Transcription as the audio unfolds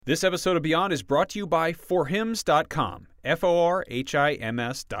This episode of Beyond is brought to you by forhims.com,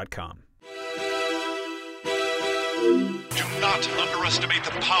 forhims.com. Do not underestimate the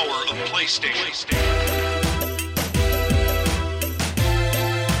power of PlayStation.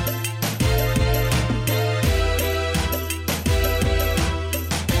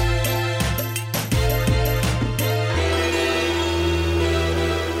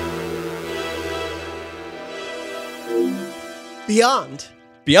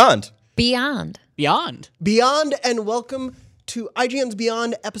 Beyond, and welcome to IGN's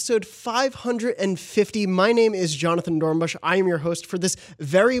Beyond, episode 550. My name is Jonathan Dornbush. I am your host for this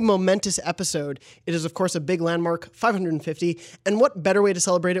very momentous episode. It is, of course, a big landmark, 550, and what better way to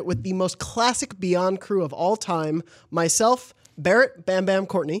celebrate it with the most classic Beyond crew of all time, myself, Barrett, Bam Bam,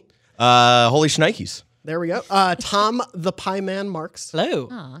 Courtney. Holy shnikes. There we go. Tom, the Pie Man, Marks.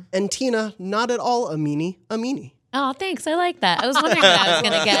 Hello. And Tina, not at all a meanie. Oh, thanks. I like that. I was wondering what I was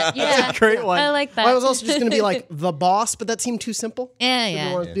going to get. Yeah. That's a great one. I like that. Well, I was also just going to be like the boss, but that seemed too simple.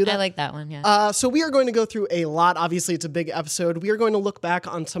 Yeah. want to do that? I like that one, yeah. So we are going to go through a lot. Obviously, it's a big episode. We are going to look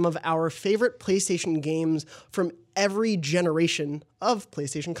back on some of our favorite PlayStation games from every generation of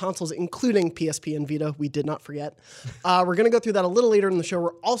PlayStation consoles, including PSP and Vita. We did not forget. We're going to go through that a little later in the show.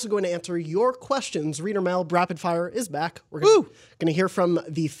 We're also going to answer your questions. Reader Mail Rapid Fire is back. We're going to hear from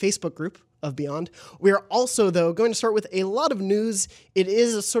the Facebook group of Beyond. We are also, though, going to start with a lot of news. It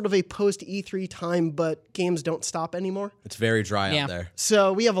is a sort of a post-E3 time, but games don't stop anymore. It's very dry out there.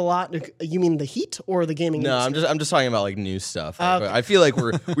 So we have a lot. You mean the heat or the gaming No, industry? I'm just talking about like new stuff. I feel like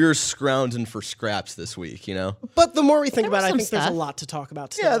we were scrounging for scraps this week, you know? But the more we think There about it, I was think there's a some lot to talk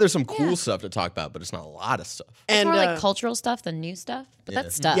about still. Yeah, there's some cool stuff to talk about, but it's not a lot of stuff. It's and more like cultural stuff than new stuff, but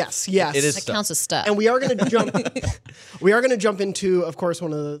that's stuff. yes. It is That stuff. counts as stuff. And we are going to jump. We are going to jump into, of course,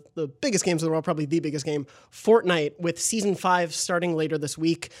 one of the biggest games in the world, probably the biggest game, Fortnite, with Season 5 starting later this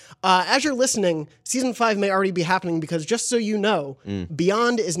week. As you're listening, Season 5 may already be happening because, just so you know,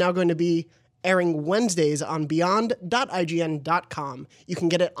 Beyond is now going to be airing Wednesdays on beyond.ign.com. You can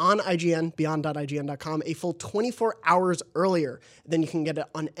get it on IGN, beyond.ign.com, a full 24 hours earlier than you can get it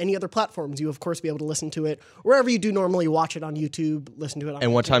on any other platforms. You, of course, be able to listen to it wherever you do normally watch it on YouTube, listen to it on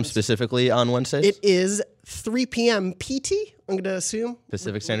And what time iTunes. specifically on Wednesdays? It is 3 p.m. PT, I'm going to assume.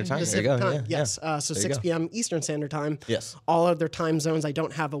 Pacific Standard Time. Pacific There you go. time. Yeah, Yes. yeah. So There you 6 go. p.m. Eastern Standard Time. Yes. All other time zones. I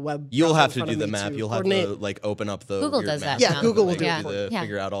don't have a web. You'll browser have in to front do of the me map. to You'll have coordinate. to like open up the Google weird does map. that Yeah, now. Google will Like, do Yeah. it for you. Yeah.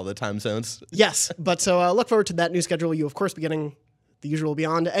 Figure out all the time zones. Yes, but so look forward to that new schedule. You, of course, be getting the usual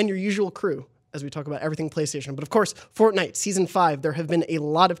Beyond and your usual crew as we talk about everything PlayStation. But of course, Fortnite Season 5, there have been a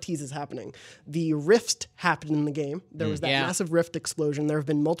lot of teases happening. The rift happened in the game. There was that massive rift explosion. There have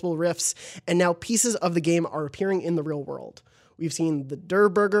been multiple rifts, and now pieces of the game are appearing in the real world. We've seen the Durr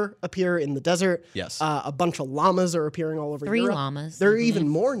Burger appear in the desert. Yes. A bunch of llamas are appearing all over 3 Europe. llamas. There are even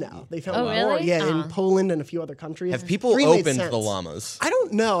more now. They found Oh, more. really? Yeah, in Aw. Poland and a few other countries. Have people 3 made opened sense. the llamas? I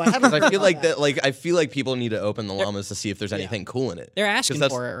don't know. I haven't. I feel like that. Like I feel like people need to open the llamas to see if there's anything cool in it. They're asking 'Cause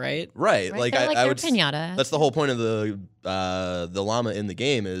that's- for it, right? Right. Like They're like I their would. piñata. That's the whole point of the llama in the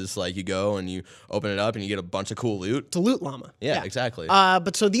game is like you go and you open it up and you get a bunch of cool loot. It's a loot llama. Yeah, exactly.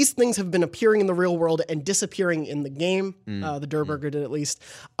 But so these things have been appearing in the real world and disappearing in the game. The Durr Burger did at least.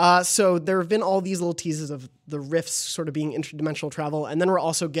 So there have been all these little teases of the rifts sort of being interdimensional travel. And then we're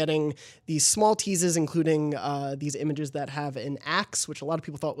also getting these small teases, including these images that have an axe, which a lot of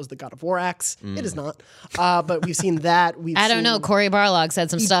people thought was the God of War axe. It is not. But we've seen that. I don't know. Corey Barlog said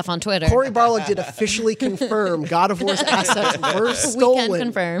some stuff on Twitter. Corey Barlog did officially confirm God of War's assets were stolen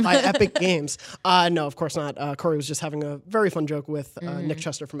confirm. by Epic Games. No, of course not. Corey was just having a very fun joke with Nick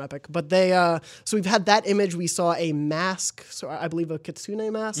Chester from Epic. But they, so we've had that image. We saw a mask, so I believe a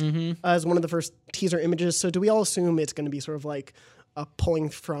kitsune mask, as one of the first teaser images. So do we all assume it's going to be sort of like pulling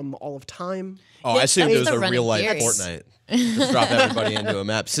from all of time? Oh, I assumed it was the a running real life theory. Fortnite. Just drop everybody into a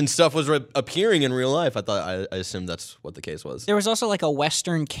map. Since stuff was appearing in real life, I assumed that's what the case was. There was also like a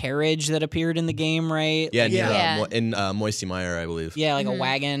Western carriage that appeared in the game, right? Yeah, Yeah. in Moisty Mire, I believe. Yeah, like a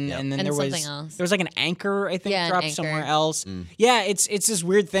wagon, and then And there was something else. there was like an anchor, I think, Yeah, an dropped anchor. somewhere else. Yeah, it's this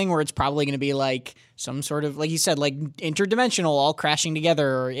weird thing where it's probably going to be like some sort of, like you said, like interdimensional, all crashing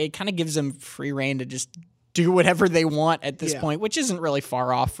together. It kind of gives them free reign to just do whatever they want at this point, which isn't really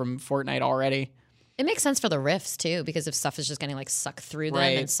far off from Fortnite already. It makes sense for the rifts too, because if stuff is just getting like sucked through them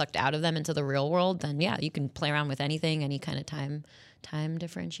Right. and sucked out of them into the real world, then yeah, you can play around with anything, any kind of time time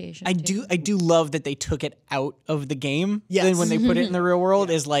differentiation. I too. do love that they took it out of the game. Yes. Then when they put it in the real world,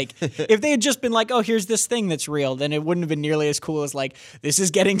 is like if they had just been like, oh, here's this thing that's real, then it wouldn't have been nearly as cool as like this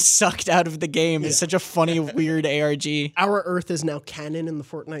is getting sucked out of the game. It's such a funny, weird ARG. Our Earth is now canon in the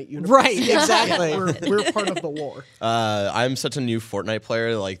Fortnite universe. Right, exactly. We're part of the war. I'm such a new Fortnite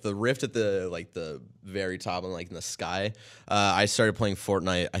player. Like the rift at the very top and like in the sky. I started playing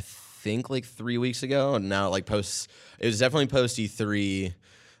Fortnite, I think like 3 weeks ago, and now it was definitely post E3.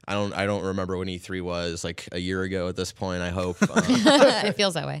 I don't remember when E3 was, like a year ago at this point, I hope. It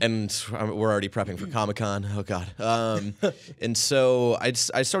feels that way. And we're already prepping for Comic-Con. Oh God. And so I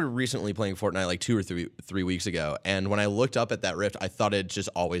started recently playing Fortnite like 2 or 3 weeks ago. And when I looked up at that rift, I thought it had just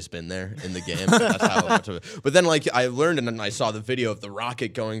always been there in the game. That's how much of it. But then like I learned, and then I saw the video of the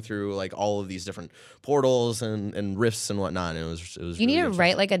rocket going through like all of these different portals and rifts and whatnot. And it was You really need to interesting.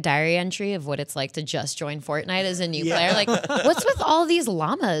 write like a diary entry of what it's like to just join Fortnite as a new player. Like, what's with all these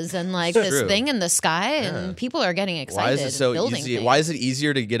llamas and like this True. thing in the sky? And people are getting excited. Why is it so and building easy? things. Why is it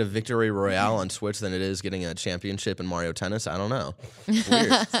easier to get a victory royale on Switch than it is getting a championship in Mario Tennis? I don't know. It's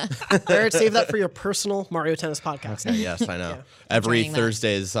weird. Barrett, save that for your personal Mario Tennis podcast. Yes, I know. Every Enjoying that.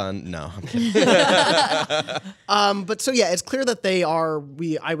 Thursdays on. No, I'm kidding. But so yeah, it's clear that they are,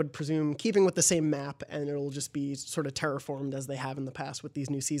 I would presume, keeping with the same map, and it'll just be sort of terraformed as they have in the past with these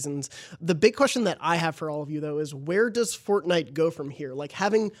new seasons. The big question that I have for all of you, though, is where does Fortnite go from here? Like,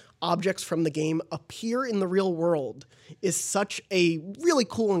 having objects from the game appear in the real world is such a really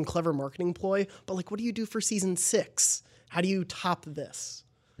cool and clever marketing ploy, but like, what do you do for Season 6? How do you top this?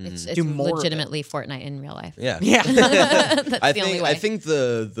 It's Do more of it. legitimately Fortnite in real life. Yeah. Yeah. That's the only way. I think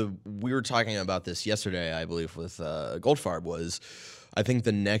the we were talking about this yesterday, I believe, with Goldfarb was. I think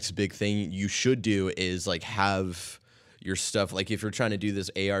the next big thing you should do is like have your stuff, like if you're trying to do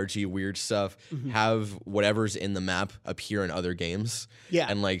this ARG weird stuff, have whatever's in the map appear in other games. Yeah.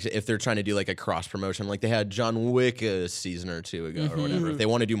 And like if they're trying to do like a cross promotion, like they had John Wick a season or two ago or whatever. If they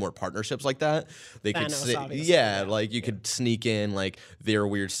want to do more partnerships like that, they could Thanos, obviously, yeah, like you could sneak in like their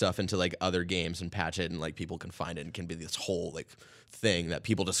weird stuff into like other games and patch it, and like people can find it and can be this whole like thing that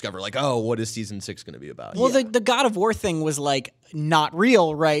people discover, like, oh, what is Season 6 going to be about? Well, the God of War thing was like not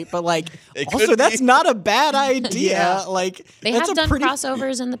real, right? But like It also could that's be. not a bad idea. Yeah. Like they that's have a done pretty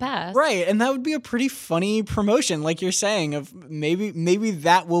crossovers in the past. right, and that would be a pretty funny promotion, like you're saying. Of maybe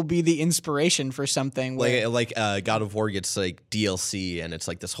that will be the inspiration for something. Where, Like God of War gets like DLC, and it's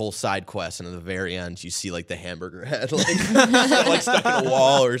like this whole side quest, and at the very end you see like the hamburger head like stuck in a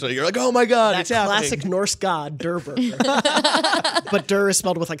wall or something. You're like, oh my god, That it's happening. classic Norse god, Durburger. But Dur is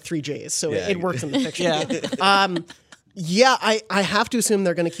spelled with like 3 J's, so Yeah. it works in the fiction. yeah, Yeah, I have to assume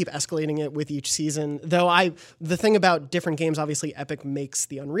they're going to keep escalating it with each season. Though the thing about different games, obviously Epic makes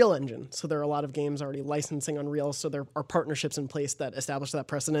the Unreal Engine. So there are a lot of games already licensing Unreal, so there are partnerships in place that establish that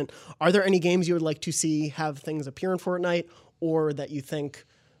precedent. Are there any games you would like to see have things appear in Fortnite, or that you think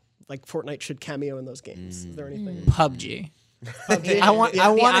like Fortnite should cameo in those games? Is there anything? PUBG. PUBG? I want Yeah.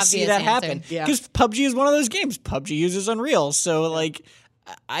 to see obvious that answer. happen Yeah. because PUBG is one of those games. PUBG uses Unreal, so like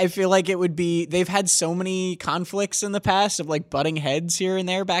I feel like it would be. They've had so many conflicts in the past of like butting heads here and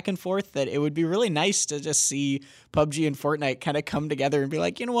there, back and forth, that it would be really nice to just see PUBG and Fortnite kind of come together and be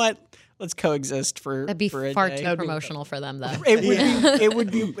like, you know what, let's coexist for. That'd be for a far day. too promotional for them, though. It would be. It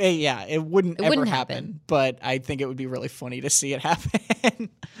would be. Yeah, it wouldn't ever wouldn't happen. happen. But I think it would be really funny to see it happen.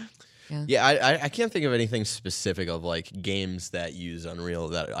 Yeah, I can't think of anything specific of like games that use Unreal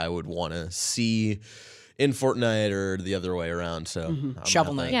that I would want to see in Fortnite or the other way around. So I'm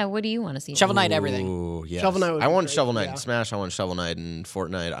Shovel not Knight. Yeah, what do you want to see? Shovel Knight, everything. Ooh, yes. Shovel Knight would I be want great, Shovel Knight yeah. in Smash. I want Shovel Knight in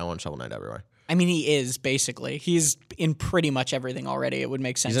Fortnite. I want Shovel Knight everywhere. I mean, he is basically. He's in pretty much everything already. It would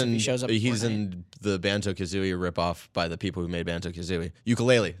make sense if he shows up. He's Fortnite. in the Banjo-Kazooie ripoff by the people who made Banjo-Kazooie.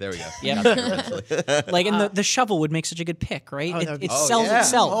 Ukulele. There we go. Yeah. Like, and the shovel would make such a good pick, right? that would be- It Oh, sells yeah.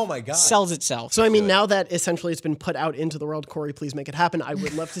 itself. Oh, my God. Sells itself. So I mean, now that essentially it's been put out into the world, Corey, please make it happen. I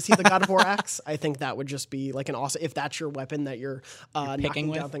would love to see the God of War axe. I think that would just be like an awesome. If that's your weapon that you're knocking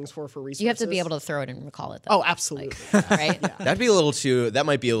picking down with? things for resources, You have to be able to throw it and recall it, though. Oh, absolutely. Right? That'd be a little too. That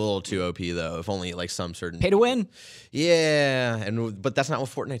might be a little too OP though. If only like some certain Pay to win. Yeah, but that's not what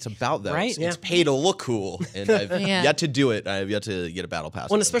Fortnite's about though. Right? It's pay to look cool, and I've Yeah. yet to do it. I've yet to get a battle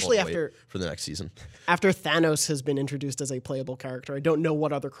pass. Well, with it. especially I'll wait after- for the next season. After Thanos has been introduced as a playable character, I don't know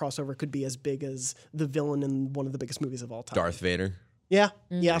what other crossover could be as big as the villain in one of the biggest movies of all time. Darth Vader. Yeah,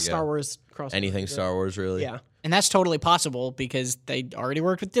 yeah, you Star go. Wars crossover. Anything Star Wars really? Yeah. And that's totally possible because they already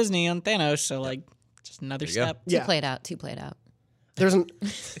worked with Disney on Thanos. So, like, just another you go. step. Yeah. Two played out. There's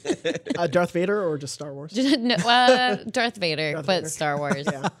a Darth Vader or just Star Wars? No, Darth Vader, but Star Wars.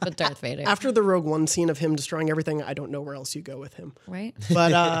 But Darth Vader. After the Rogue One scene of him destroying everything, I don't know where else you go with him. Right.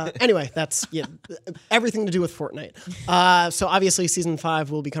 But anyway, that's everything to do with Fortnite. So obviously Season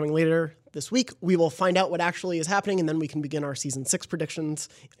 5 will be coming later this week. We will find out what actually is happening, and then we can begin our Season 6 predictions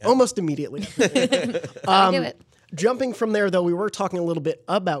almost immediately. Do it. Jumping from there, though, we were talking a little bit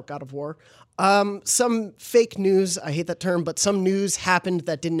about God of War. Some fake news, I hate that term, but some news happened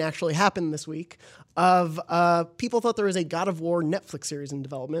that didn't actually happen this week of people thought there was a God of War Netflix series in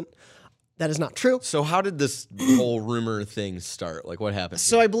development. That is not true. So how did this whole rumor thing start? Like, what happened?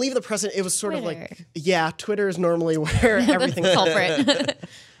 So I believe the precedent, it was sort of Twitter. like, yeah, Twitter is normally where everything Culprit.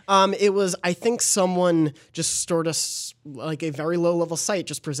 It was, I think someone just sort of like a very low level site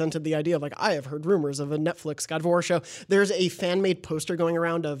just presented the idea of like, I have heard rumors of a Netflix God of War show. There's a fan made poster going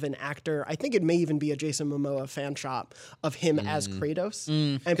around of an actor. I think it may even be a Jason Momoa fan shop of him as Kratos.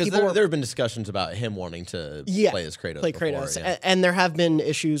 And Because people there have been discussions about him wanting to play as Kratos. Play before, Kratos. yeah. And there have been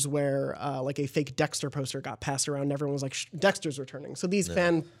issues where like a fake Dexter poster got passed around and everyone was like, Dexter's returning. So these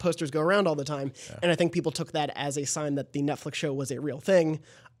fan posters go around all the time. And I think people took that as a sign that the Netflix show was a real thing.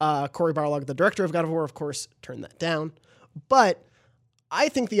 Cory Barlog, the director of God of War, of course, turned that down. But I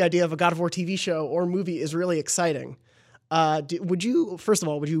think the idea of a God of War TV show or movie is really exciting. Would you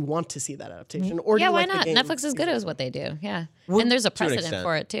want to see that adaptation? Or do Yeah, you why like the not? game? Netflix is good at what they do. Yeah. And there's a precedent extent.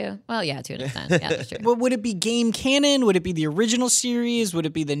 for it, too. Well, yeah, to an extent. Yeah, that's true. But would it be game canon? Would it be the original series? Would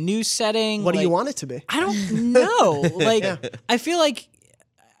it be the new setting? What do you Like, want it to be? I don't know. Like, I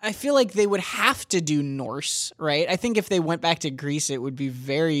feel like they would have to do Norse, right? I think if they went back to Greece, it would be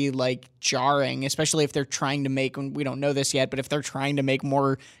very like jarring, especially if they're trying to make, we don't know this yet, but if they're trying to make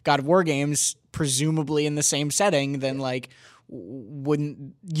more God of War games, presumably in the same setting, then like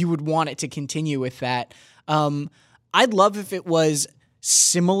you would want it to continue with that. I'd love if it was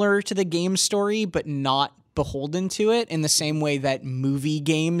similar to the game story, but not beholden to it in the same way that movie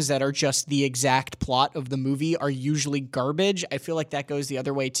games that are just the exact plot of the movie are usually garbage. I feel like that goes the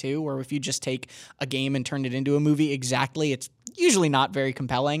other way too, where if you just take a game and turn it into a movie exactly, it's usually not very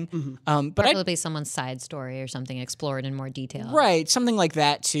compelling. But Probably someone's side story or something explored in more detail. right, something like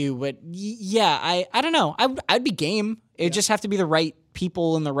that too. But yeah, I don't know. I'd be game. It'd just have to be the right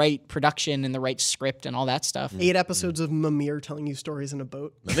people and the right production and the right script and all that stuff. 8 episodes of Mimir telling you stories in a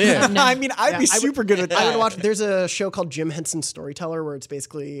boat. I mean, I'd be I would- super good at that. I would watch. There's a show called Jim Henson's Storyteller where it's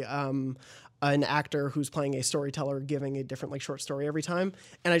basically an actor who's playing a storyteller giving a different like short story every time.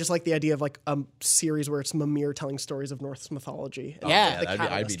 And I just like the idea of like a series where it's Mimir telling stories of Norse mythology. And Yeah. the I'd be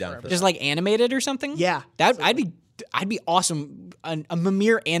catalyst down for for everything. Just like animated or something? Yeah, I'd be awesome. A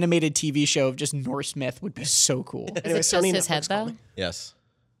Mimir animated TV show of just Norse myth would be so cool. Anyway, Is it just Sony his Netflix head, called though? me. Yes.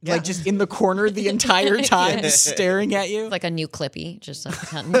 Like just in the corner the entire time, staring at you. Like a new Clippy, just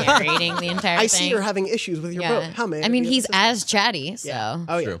like, narrating the entire I thing. see you're having issues with your boat. How may I mean, be of he's assistance? as chatty, so.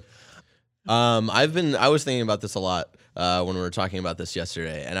 Oh yeah. True. I was thinking about this a lot when we were talking about this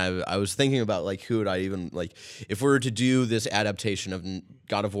yesterday, and I was thinking about like who would I even like if we were to do this adaptation of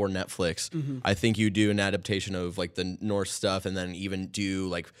God of War Netflix. I think you do an adaptation of like the Norse stuff, and then even do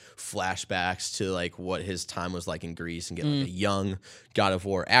like flashbacks to like what his time was like in Greece, and get like a young God of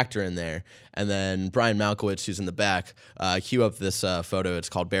War actor in there, and then Brian Malkowitz, who's in the back, cue up this photo. It's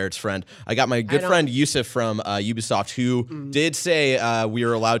called Barrett's Friend. I got my good friend Yusuf from Ubisoft, who did say we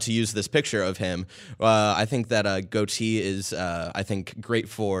were allowed to use this picture of him. I think that goatee is, I think, great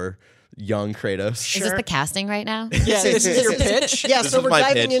for young Kratos. Is this the casting right now? Yeah, this is your pitch. Yeah, This so is we're my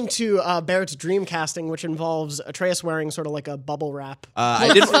diving pitch. into Barrett's dream casting, which involves Atreus wearing sort of like a bubble wrap.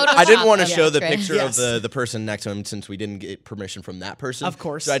 I didn't want to Photoshop show the portrait. picture Yes. of the person next to him since we didn't get permission from that person. Of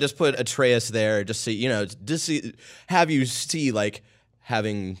course. So I just put Atreus there just so, have you see like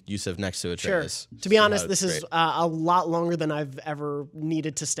having Yusuf next to Sure. Atreus. To be honest, So this it's is great. a lot longer than I've ever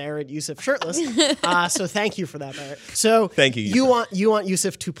needed to stare at Yusuf shirtless. So thank you for that, Barrett. So Thank you, You Yusuf. want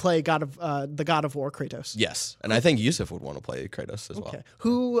Yusuf to play the God of War Kratos. Yes, and I think Yusuf would want to play Kratos as well. Okay.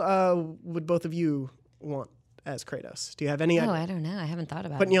 Who would both of you want as Kratos? Do you have any Oh, idea? I don't know. I haven't thought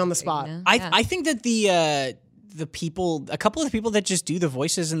about Putting it. you on the spot. Yeah. I think that the people, a couple of the people that just do the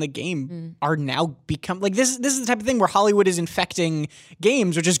voices in the game are now become like this is the type of thing where Hollywood is infecting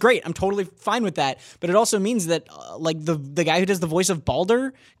games, which is great. I'm totally fine with that. But it also means that like the guy who does the voice of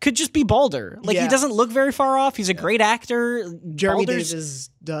Baldur could just be Baldur. Like Yeah. he doesn't look very far off. He's a great actor. Jeremy Baldur's- Davis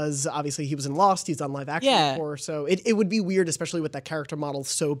does. Obviously, he was in Lost. He's done live action before. So it would be weird, especially with that character model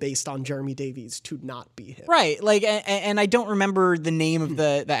so based on Jeremy Davies, to not be him. Right. Like, and I don't remember the name of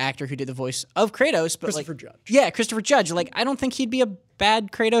the actor who did the voice of Kratos, but Christopher Judge. Yeah, Christopher Judge. Like, I don't think he'd be a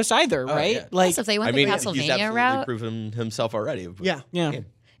bad Kratos either, right? yeah. Like, So if they went I the mean, he's Castlevania absolutely route, proven himself already. But- Yeah.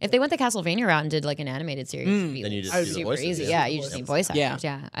 if they went the Castlevania route and did like an animated series, it'd be Then you just like, do the super voices, easy. yeah. Yeah, you just need voice actors.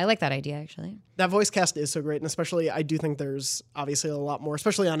 Yeah. Yeah, I like that idea actually. That voice cast is so great, and especially I do think there's obviously a lot more,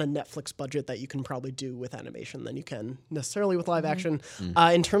 especially on a Netflix budget, that you can probably do with animation than you can necessarily with live action.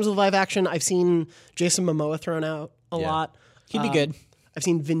 In terms of live action, I've seen Jason Momoa thrown out a lot. he'd be good. I've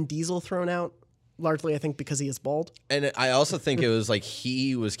seen Vin Diesel thrown out, largely I think because he is bald. And I also think it was like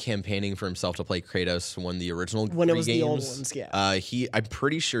he was campaigning for himself to play Kratos when the original When it was games. the old ones, yeah. I'm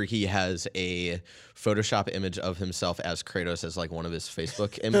pretty sure he has a Photoshop image of himself as Kratos as like one of his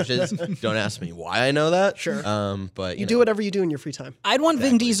Facebook images. Don't ask me why I know that. Sure. But You do whatever you do in your free time. I'd want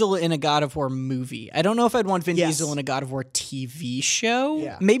Vin Diesel in a God of War movie. I don't know if I'd want Vin Yes. Diesel in a God of War TV show.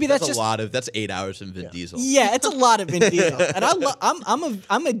 Yeah. Maybe that's That's just that's 8 hours in Vin Diesel. Yeah, it's a lot of Vin Diesel, and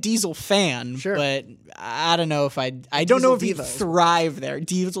I'm a Diesel fan, Sure. but I don't know if I don't know if he'd Diva. thrive there.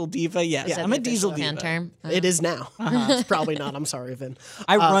 Diesel diva, yes, Yeah, I'm a the Diesel Fan diva. term. It is now. It's probably not. I'm sorry, Vin.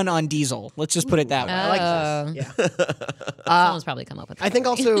 I run on Diesel. Let's just put it that way. I like this. Yeah. Someone's probably come up with that. I think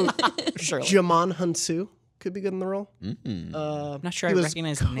also Surely. Jamon Hunsu could be good in the role. I'm not sure He I was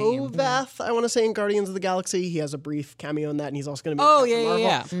recognize the name. Kovath, I want to say, in Guardians of the Galaxy. He has a brief cameo in that, and he's also going to be Oh, in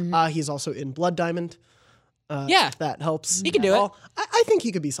Captain yeah. Marvel. He's also in Blood Diamond. Yeah, If that helps. He could do it. I think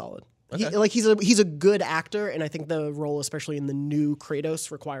he could be solid. He's a good actor, and I think the role, especially in the new Kratos,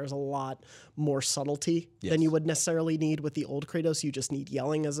 requires a lot more subtlety than you would necessarily need with the old Kratos. You just need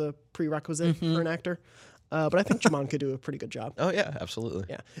yelling as a prerequisite for an actor. But I think Jamon could do a pretty good job. Oh yeah, absolutely.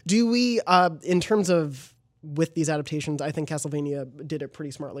 Yeah. Do we, in terms of with these adaptations, I think Castlevania did it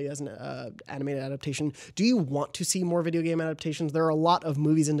pretty smartly as an animated adaptation. Do you want to see more video game adaptations? There are a lot of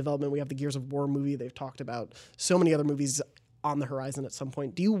movies in development. We have the Gears of War movie. They've talked about so many other movies on the horizon at some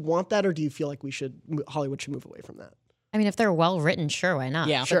point. Do you want that, or do you feel like Hollywood should move away from that? I mean, if they're well written, sure, why not?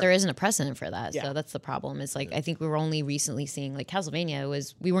 Yeah. But there isn't a precedent for that. Yeah. So that's the problem. Is like I think we were only recently seeing like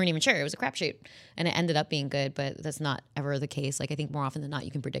Castlevania we weren't even sure. It was a crapshoot. And it ended up being good, but that's not ever the case. Like I think more often than not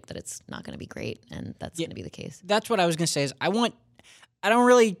you can predict that it's not gonna be great, and that's gonna be the case. that's what I was gonna say. Is I don't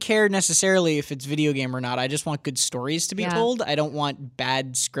really care necessarily if it's video game or not. I just want good stories to be told. I don't want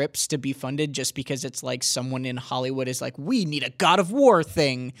bad scripts to be funded just because it's like someone in Hollywood is like, we need a God of War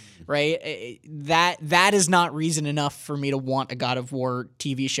thing, right? That is not reason enough for me to want a God of War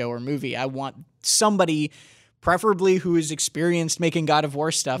TV show or movie. I want somebody, preferably who is experienced making God of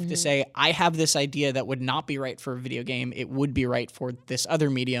War stuff, to say, I have this idea that would not be right for a video game. It would be right for this other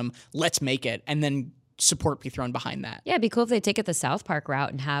medium. Let's make it. And then support be thrown behind that. Yeah, it'd be cool if they take it the South Park route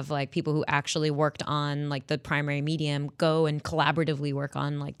and have like people who actually worked on like the primary medium go and collaboratively work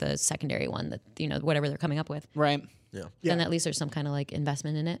on like the secondary one that whatever they're coming up with. Right. Yeah. Then at least there's some kind of like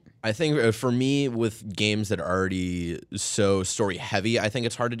investment in it. I think for me, with games that are already so story heavy, I think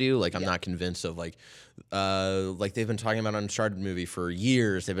it's hard to do. Like, I'm not convinced of like they've been talking about an Uncharted movie for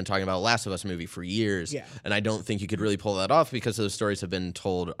years. They've been talking about a Last of Us movie for years. Yeah. And I don't think you could really pull that off because those stories have been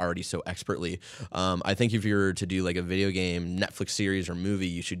told already so expertly. I think if you were to do like a video game, Netflix series or movie,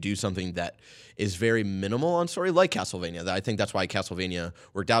 you should do something that is very minimal on story, like Castlevania. I think that's why Castlevania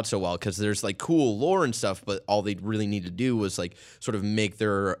worked out so well, because there's like cool lore and stuff, but all they really need to do was like sort of make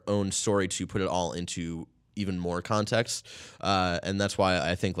their own story to put it all into even more context. And that's why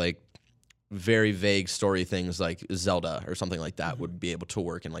I think like very vague story things like Zelda or something like that would be able to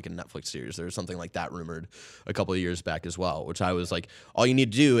work in like a Netflix series. There was something like that rumored a couple of years back as well, which I was like, all you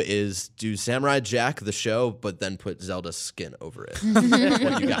need to do is do Samurai Jack the show, but then put Zelda's skin over it. That's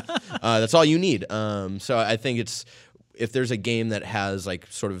what you got. That's all you need. So I think if there's a game that has like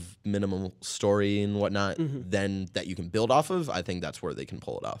sort of minimal story and whatnot, then that you can build off of, I think that's where they can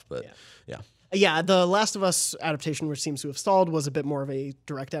pull it off. But yeah. Yeah, the Last of Us adaptation, which seems to have stalled, was a bit more of a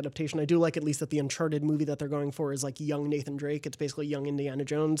direct adaptation. I do like at least that the Uncharted movie that they're going for is like young Nathan Drake. It's basically young Indiana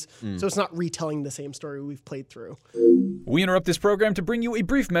Jones. So it's not retelling the same story we've played through. We interrupt this program to bring you a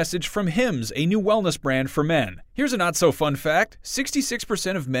brief message from Hims, a new wellness brand for men. Here's a not-so-fun fact.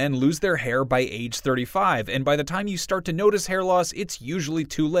 66% of men lose their hair by age 35, and by the time you start to notice hair loss, it's usually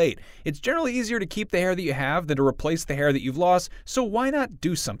too late. It's generally easier to keep the hair that you have than to replace the hair that you've lost, so why not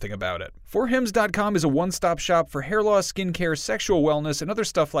do something about it? For Hims 4hims.com is a one-stop shop for hair loss, skincare, sexual wellness, and other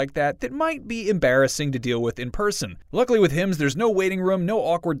stuff like that might be embarrassing to deal with in person. Luckily with Hims, there's no waiting room, no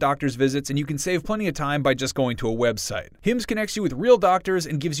awkward doctor's visits, and you can save plenty of time by just going to a website. Hims connects you with real doctors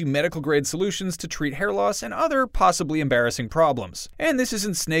and gives you medical-grade solutions to treat hair loss and other possibly embarrassing problems. And this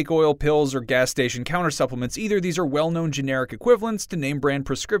isn't snake oil pills or gas station counter supplements either. These are well-known generic equivalents to name-brand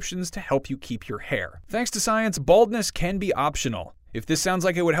prescriptions to help you keep your hair. Thanks to science, baldness can be optional. If this sounds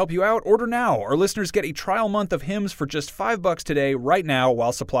like it would help you out, order now. Our listeners get a trial month of Hims for just $5 today, right now,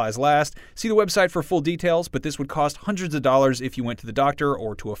 while supplies last. See the website for full details, but this would cost hundreds of dollars if you went to the doctor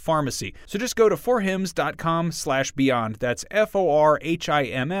or to a pharmacy. So just go to 4hims.com/beyond. That's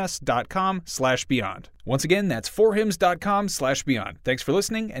FORHIMS.com/beyond. Once again, that's 4hims.com/beyond. Thanks for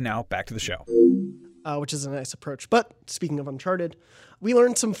listening, and now back to the show. Which is a nice approach. But speaking of Uncharted, we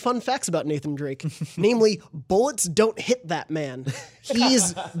learned some fun facts about Nathan Drake. Namely, bullets don't hit that man.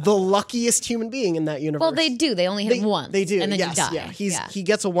 He's the luckiest human being in that universe. Well, they do. They only hit him once. They do. And then yes, you die. Yeah. He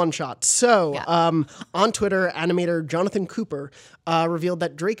gets a one shot. So on Twitter, animator Jonathan Cooper revealed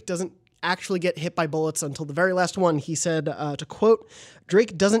that Drake doesn't actually get hit by bullets until the very last one. He said, to quote,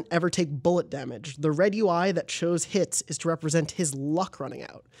 "Drake doesn't ever take bullet damage. The red UI that shows hits is to represent his luck running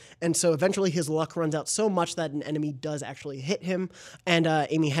out." And so eventually his luck runs out so much that an enemy does actually hit him. And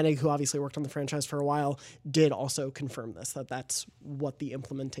Amy Hennig, who obviously worked on the franchise for a while, did also confirm this, that that's what the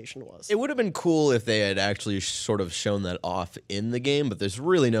implementation was. It would have been cool if they had actually sort of shown that off in the game, but there's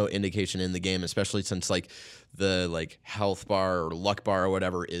really no indication in the game, especially since the health bar or luck bar or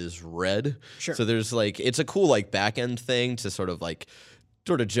whatever is red. Sure. So there's it's a cool back end thing to sort of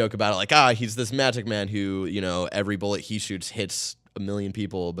joke about it, he's this magic man who, every bullet he shoots hits a million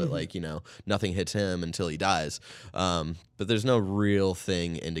people, but nothing hits him until he dies. But there's no real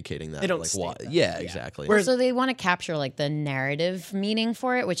thing indicating that. They don't state that. Yeah, exactly. So they want to capture the narrative meaning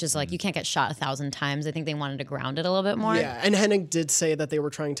for it, which is you can't get shot 1,000 times. I think they wanted to ground it a little bit more. Yeah, and Hennig did say that they were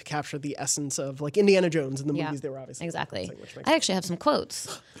trying to capture the essence of Indiana Jones in the movies they were obviously exactly. Which I actually have some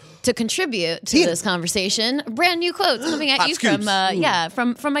quotes to contribute to this conversation. Brand new quotes coming at you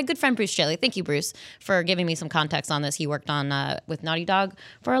from from my good friend Bruce Shelley. Thank you, Bruce, for giving me some context on this. He worked on with Naughty Dog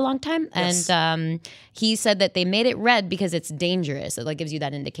for a long time, and he said that they made it red because it's dangerous. It gives you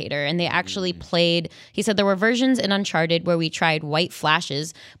that indicator. And they actually played. He said there were versions in Uncharted where we tried white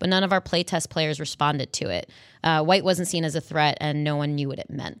flashes, but none of our playtest players responded to it. White wasn't seen as a threat, and no one knew what it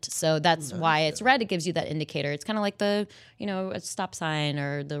meant. So that's why it's red. It gives you that indicator. It's kind of like the a stop sign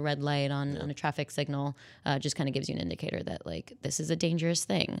or the red light on a traffic signal. Just kind of gives you an indicator that this is a dangerous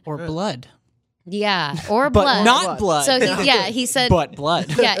thing. Or blood. Yeah, or but blood. not blood. So he said, but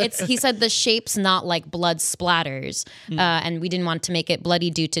blood. He said the shape's not like blood splatters, and we didn't want to make it bloody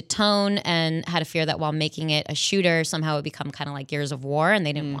due to tone, and had a fear that while making it a shooter, somehow it would become kind of like Gears of War, and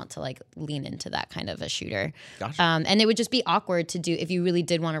they didn't want to lean into that kind of a shooter. Gotcha. And it would just be awkward to do if you really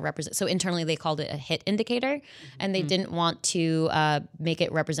did want to represent. So internally they called it a hit indicator, and they didn't want to make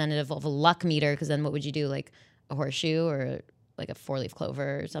it representative of a luck meter, because then what would you do, a horseshoe or a 4-leaf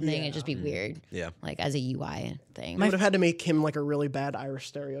clover or something? It'd just be weird. Yeah. As a UI thing. I would have had to make him a really bad Irish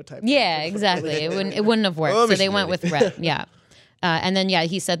stereotype. Yeah, exactly. It wouldn't have worked. So they went with red. Yeah. And then,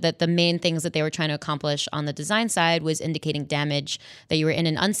 he said that the main things that they were trying to accomplish on the design side was indicating damage, that you were in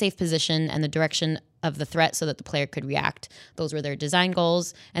an unsafe position, and the direction of the threat so that the player could react. Those were their design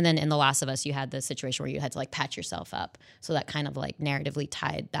goals. And then in The Last of Us, you had the situation where you had to patch yourself up. So that kind of narratively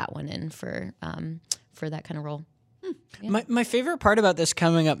tied that one in for that kind of role. Yeah. My favorite part about this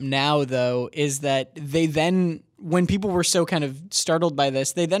coming up now, though, is that they then, when people were so kind of startled by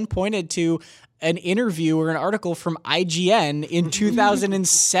this, they then pointed to an interview or an article from IGN in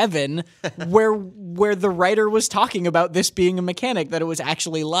 2007 where the writer was talking about this being a mechanic, that it was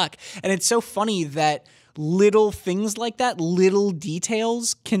actually luck. And it's so funny that little things like that, little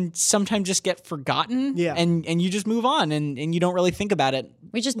details, can sometimes just get forgotten. Yeah. And you just move on and you don't really think about it.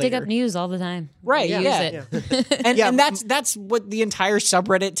 We just later. dig up news all the time. Right. We use it. And that's what the entire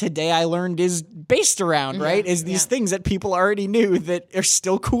subreddit Today I Learned is based around, right? Is these things that people already knew that are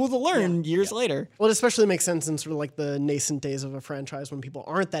still cool to learn years later. Well, it especially makes sense in sort of the nascent days of a franchise when people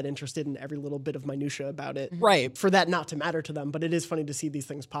aren't that interested in every little bit of minutia about it. Right. For that not to matter to them. But it is funny to see these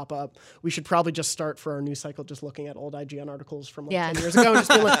things pop up. We should probably just start for our news cycle just looking at old IGN articles from 10 years ago. And just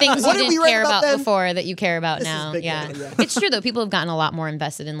being things what you did we didn't write care about then? before that you care about This now. is big Yeah. data, It's true, though. People have gotten a lot more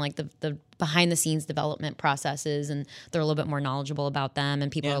invested in the behind the scenes development processes, and they're a little bit more knowledgeable about them,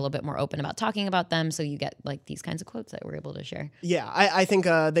 and people are a little bit more open about talking about them. So you get like these kinds of quotes that we're able to share. Yeah, I think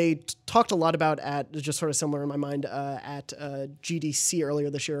they talked a lot about just sort of similar in my mind at GDC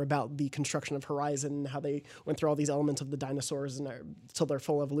earlier this year about the construction of Horizon, how they went through all these elements of the dinosaurs until their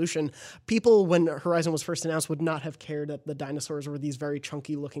full evolution. People, when Horizon was first announced, would not have cared that the dinosaurs were these very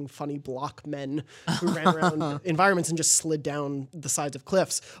chunky looking, funny block men who ran around environments and just slid down the sides of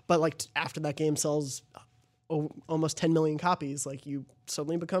cliffs. But like after that game sells almost 10 million copies, like you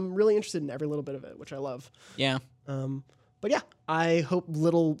suddenly become really interested in every little bit of it, which I love. Yeah. But yeah, I hope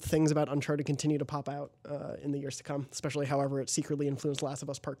little things about Uncharted continue to pop out in the years to come, especially however it secretly influenced Last of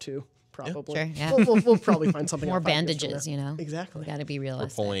Us Part 2. Probably. Sure, yeah. We'll probably find something More out 5 years from bandages, now. you know. Exactly. Got to be We're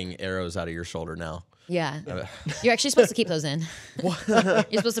realistic. pulling arrows out of your shoulder now. Yeah. You're actually supposed to keep those in. You're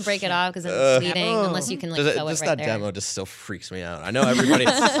supposed to break it off because it's bleeding unless you can like sew it Just right that there. demo just still freaks me out. I know everybody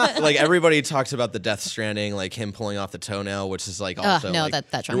everybody talks about the Death Stranding, like him pulling off the toenail, which is like also no, like,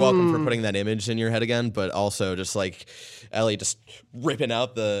 that's you're wrong. welcome for putting that image in your head again, but also just like Ellie just ripping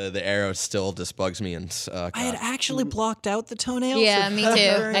out the arrow still just bugs me. And I had actually blocked out the toenail. Yeah, so me thank you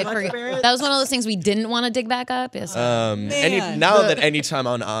too. very I much, forgot. Barrett. That was one of those things we didn't want to dig back up. Yes. Anytime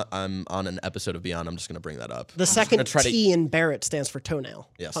I'm on an episode of Beyond, I'm just gonna bring that up. The second try to- T in Barrett stands for toenail.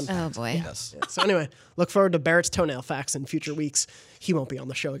 Yes. Fun Oh fact. boy. Yes. So anyway, look forward to Barrett's toenail facts in future weeks. He won't be on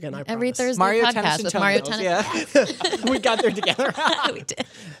the show again, I Every promise. Thursday Mario podcast Tennyson with Mario toenails. Tennyson. Yeah. We got there together. We did.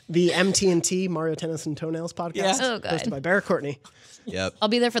 The MT&T Mario Tennyson Toenails podcast, Yeah. Oh, God. hosted by Barrett Courtney. Yep. I'll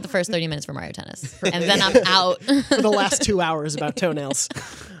be there for the first 30 minutes for Mario Tennis, and then I'm out. For the last 2 hours about toenails.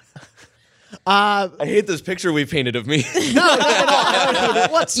 I hate this picture we painted of me. You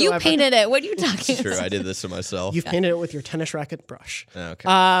painted it. What are you talking True, about? I did this to myself. You've painted it with your tennis racket brush.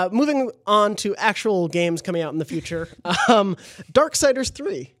 Okay. Moving on to actual games coming out in the future. Darksiders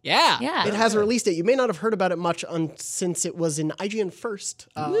 3. Yeah. Yeah. It has a release date. You may not have heard about it much since it was in IGN First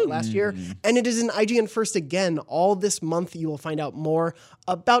last year. And it is in IGN First again. All this month, you will find out more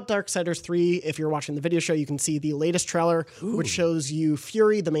about Darksiders 3. If you're watching the video show, you can see the latest trailer, which shows you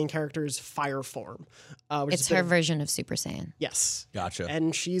Fury, the main character's fire form. Which It's is her version of Super Saiyan. Yes. Gotcha.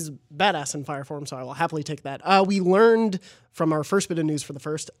 And she's badass in fire form, so I will happily take that. We learned from our first bit of news for the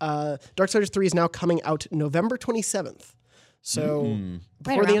first, Darksiders 3 is now coming out November 27th. So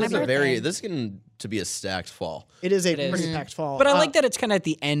before the around end of my the birthday. This is going to be a stacked fall. it is a pretty packed fall. But I like that it's kind of at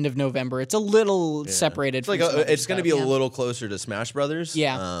the end of November. It's a little separated. It's like from some other it's going to stuff. be a little closer to Smash Brothers.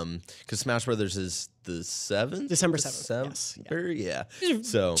 Yeah. Because Smash Brothers is the 7th? December 7th, yes. Yeah.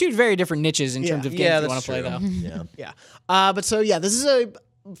 So two very different niches in terms of games you want to play, though. Yeah. Yeah. But so, yeah, this is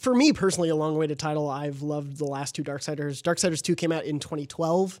for me personally, a long-awaited title. I've loved the last two Darksiders. Darksiders 2 came out in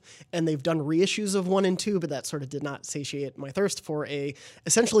 2012, and they've done reissues of 1 and 2, but that sort of did not satiate my thirst for a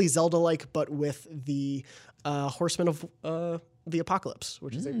essentially Zelda-like, but with the Horsemen of the Apocalypse,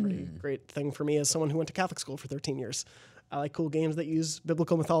 which is a pretty great thing for me as someone who went to Catholic school for 13 years. I like cool games that use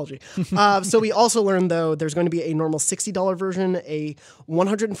biblical mythology. So we also learned, though, there's going to be a normal $60 version, a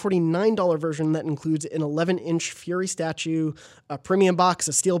 $149 version that includes an 11-inch Fury statue, a premium box,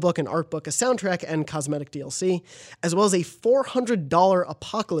 a steelbook, an art book, a soundtrack, and cosmetic DLC, as well as a $400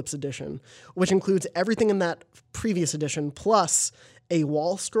 Apocalypse edition, which includes everything in that previous edition, plus a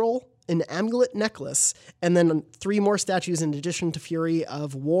wall scroll, an amulet necklace, and then 3 more statues in addition to Fury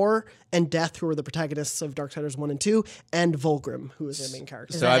of War and Death, who are the protagonists of Darksiders 1 and 2, and Volgrim, who is their main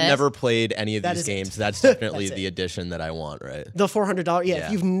character. So that I've it? never played any of That these is it. games. That's definitely That's the it. edition that I want, right? The $400, Yeah.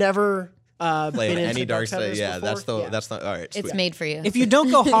 if you've never Played been into any Darksiders. Darksiders Yeah, before, that's not all right. It's sweet. made for you. If you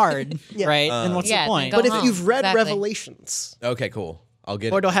don't go hard, right, then what's Yeah, the point? go But if home. you've read Exactly. Revelations, Okay, cool. I'll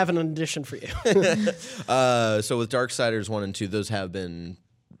get or it. do I have an addition for you? So with Darksiders 1 and 2, those have been,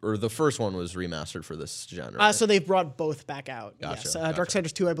 or the first one was remastered for this genre. So they've brought both back out. Gotcha, Yes. gotcha.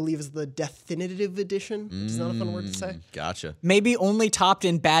 Darksiders 2, I believe, is the definitive edition, which is not a fun word to say. Gotcha. Maybe only topped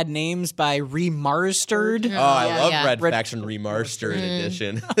in bad names by Remastered. Oh, I Yeah, love yeah. Red Faction Remastered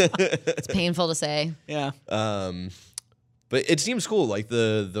Edition. It's painful to say. Yeah. But it seems cool. Like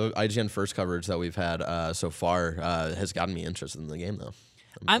the IGN first coverage that we've had so far has gotten me interested in the game, though.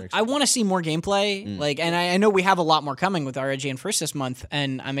 I want to see more gameplay, and I know we have a lot more coming with our IGN First this month,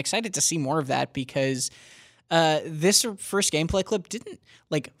 and I'm excited to see more of that because this first gameplay clip didn't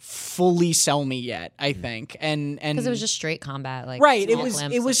fully sell me yet. I think, and Because it was just straight combat. right. It small was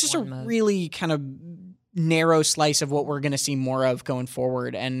glimpse it was of just a one mode. really kind of narrow slice of what we're going to see more of going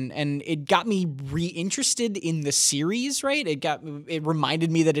forward, and it got me reinterested in the series. Right, it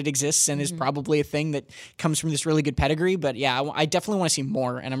reminded me that it exists and is probably a thing that comes from this really good pedigree. But yeah, I definitely want to see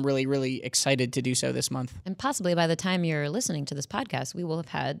more, and I'm really, really excited to do so this month. And possibly by the time you're listening to this podcast, we will have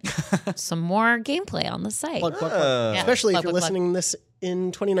had some more gameplay on the site. Plug. Yeah. Especially if Plug, you're plug, plug. listening to this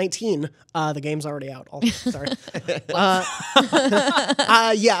in 2019. The game's already out. Sorry.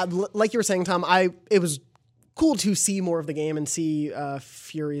 Like you were saying, Tom, it was cool to see more of the game and see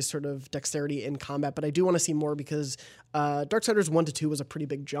Fury's sort of dexterity in combat, but I do want to see more because Darksiders 1 to 2 was a pretty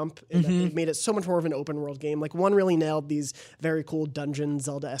big jump in that they've made it so much more of an open world game. Like 1 really nailed these very cool dungeon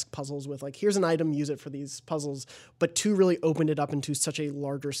Zelda-esque puzzles with like, here's an item, use it for these puzzles, but 2 really opened it up into such a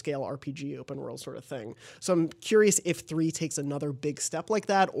larger scale RPG open world sort of thing. So I'm curious if 3 takes another big step like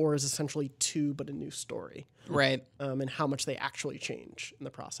that, or is essentially 2 but a new story. Right. And how much they actually change in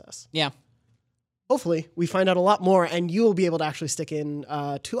the process. Yeah. Hopefully, we find out a lot more, and you will be able to actually stick in to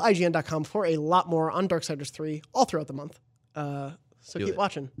IGN.com for a lot more on Darksiders 3 all throughout the month. So keep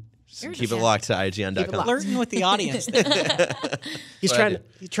watching. Keep it locked to IGN.com. Flirting with the audience there. He's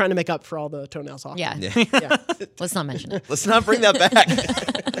trying to make up for all the toenails off. Yeah. Yeah. Let's not mention it. Let's not bring that back.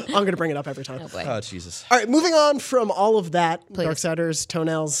 I'm going to bring it up every time. Oh boy. Oh, Jesus. All right, moving on from all of that, Please. Darksiders,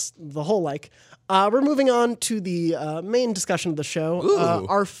 toenails, the whole like. We're moving on to the main discussion of the show.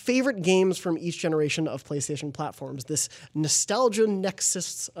 Our favorite games from each generation of PlayStation platforms. This nostalgia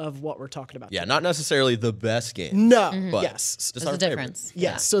nexus of what we're talking about. Yeah, not necessarily the best game. No. But Yes. just There's our a difference. favorite.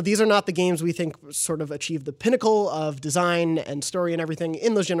 Yes. So these are not the games we think sort of achieve the pinnacle of design and story and everything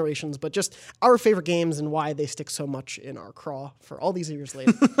in those generations, but just our favorite games and why they stick so much in our craw for all these years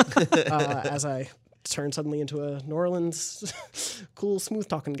later. As I turn suddenly into a New Orleans cool, smooth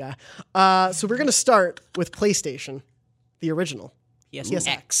talking guy. So we're going to start with PlayStation, the original, Yes,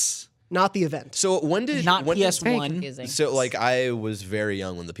 X. not the event. So when did Not when Very PS1. confusing. So like I was very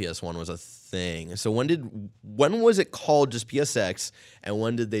young when the PS1 was a thing. So when was it called just PSX, and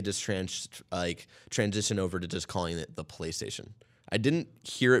when did they just transition over to just calling it the PlayStation? I didn't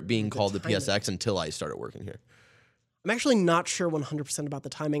hear it being called the PSX until I started working here. I'm actually not sure 100% about the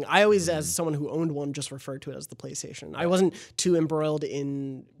timing. I always, as someone who owned one, just referred to it as the PlayStation. I wasn't too embroiled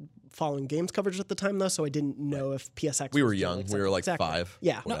in following games coverage at the time, though, so I didn't know if PSX. We were was still young. exactly- We were like exactly. 5.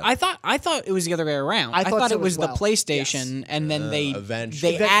 Yeah. No, I thought it was the other way around. I thought so it was as the well. PlayStation, and then they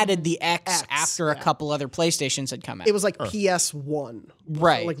eventually. added the X after a yeah. couple other PlayStations had come out. It was like PS1,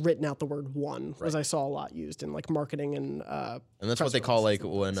 Right. Like written out the word "one," as I saw a lot used in like marketing and. And that's what they call like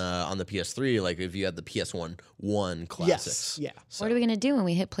when on the PS3, like if you had the PS1 classics. Yes. Yeah. What are we gonna do when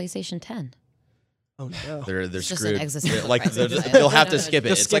we hit PlayStation 10? Oh no. They're just an screwed. existential Like crisis. they'll have to No, skip it.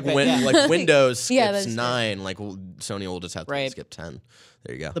 just It's skip like it, yeah. like Windows Yeah, skips that's 9. Like Sony will just have to Right. skip 10.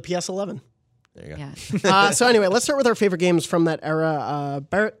 There you go. The PS11. There you go. Yeah. So anyway, let's start with our favorite games from that era.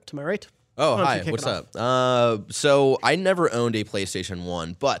 Barrett, to my right. Oh, Why don't you hi. kick What's it up? So I never owned a PlayStation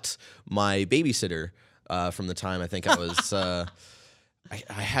 1, but my babysitter from the time I think I was, I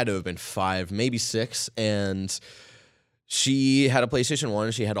had to have been 5, maybe 6, and she had a PlayStation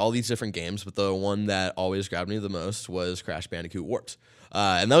 1. She had all these different games, but the one that always grabbed me the most was Crash Bandicoot Warped.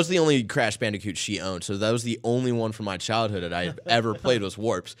 And that was the only Crash Bandicoot she owned. So that was the only one from my childhood that I ever played was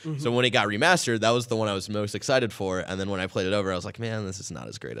Warped. So when it got remastered, that was the one I was most excited for. And then when I played it over, I was like, man, this is not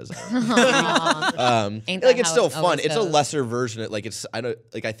as great as I Ain't like that it's how still it fun. always It's a goes? lesser version.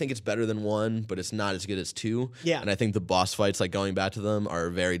 I think it's better than 1, but it's not as good as 2. Yeah. And I think the boss fights, like going back to them, are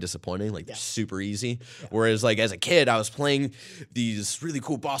very disappointing. Like they're super easy. Whereas like as a kid, I was playing these really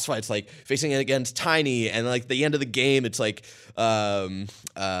cool boss fights, like facing it against Tiny, and like the end of the game, it's like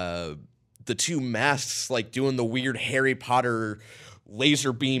the two masks like doing the weird Harry Potter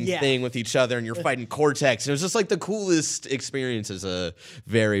laser beam thing with each other, and you're fighting Cortex. It was just like the coolest experience as a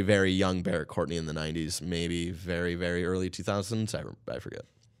very, very young Barrett Courtney in the 90s, maybe very, very early 2000s. I forget.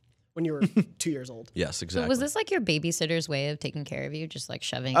 When you were 2 years old. Yes, exactly. Was this like your babysitter's way of taking care of you, just like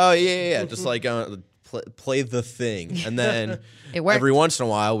shoving? Oh, yeah. Just like play the thing. And then It worked. every once in a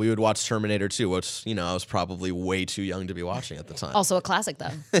while, we would watch Terminator 2, which, I was probably way too young to be watching at the time. Also a classic though.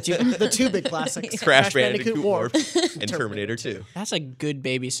 The two big classics. Crash Bandicoot Warped. Warped and Terminator 2. That's a good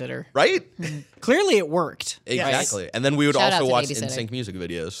babysitter. Right? Clearly, it worked. Exactly. And then we would Shout out also to watch Babysitter. NSYNC music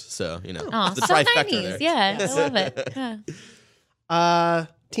videos. So, Aw, the so trifecta 90s. there. Yeah, I love it. Yeah.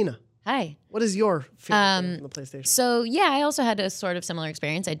 Tina. Hi. What is your favorite game from the PlayStation? So yeah, I also had a sort of similar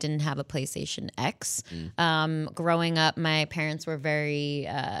experience. I didn't have a PlayStation X. Growing up, my parents were very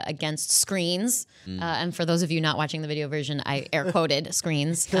against screens. And for those of you not watching the video version, I air quoted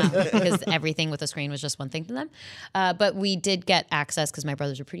screens because everything with a screen was just one thing to them. But we did get access because my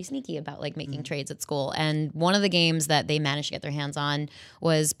brothers were pretty sneaky about like making trades at school. And one of the games that they managed to get their hands on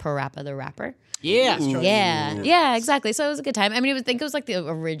was Parappa the Rapper. Yeah. Yeah, exactly. So it was a good time. I mean, I think it was like the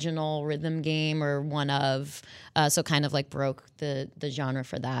original rhythm game or one of, so kind of like broke the genre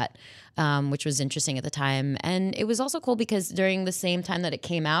for that, which was interesting at the time. And it was also cool because during the same time that it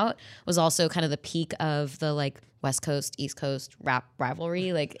came out was also kind of the peak of the like West Coast, East Coast rap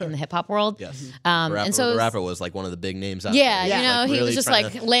rivalry, like in the hip hop world. Yes. And so the rapper was like one of the big names out yeah, there. you know, Like, he really was just trying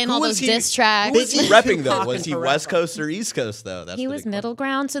like to- laying all Who those was diss tracks. Who was he Big repping though? Tupac Was and he Parappa. West Coast or East Coast though? That's He the was big middle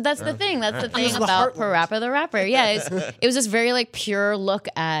ground. So that's the thing. That's the thing was the about heartland. Parappa the Rapper. Yeah, it was this very like pure look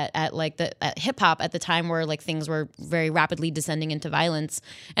at like at hip hop at the time where like things were very rapidly descending into violence.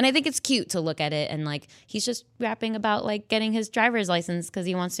 And I think it's cute to look at it and like he's just rapping about like getting his driver's license because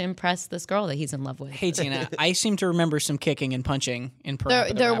he wants to impress this girl that he's in love with. Hey Tina, I seem to remember some kicking and punching in Parappa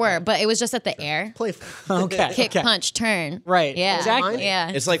the There Rapper. were, but it was just at the air. Playful. Okay. Kick, punch, turn. Right, Yeah. exactly. Yeah.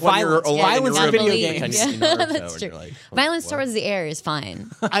 It's like when Violence. you're alone Violence in in your room video pretending games. to see Naruto, That's and true. you're like, Violence what? towards the air is fine.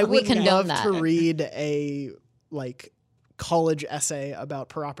 I We would condone love that. to read a like college essay about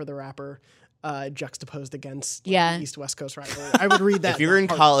Parappa the Rapper juxtaposed against Yeah. the East-West Coast rivalry. I would read that. If you're in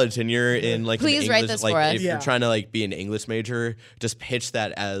college and you're in like Please an write English, this like for us. if Yeah. you're trying to like be an English major, just pitch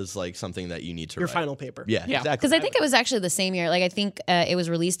that as like something that you need to your write. final paper. Yeah, Yeah. exactly. Because I think it was actually the same year. Like I think it was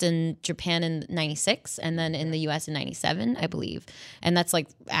released in Japan in '96 and then in the U.S. in '97, I believe. And that's like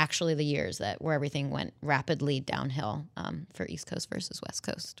actually the years that where everything went rapidly downhill for East Coast versus West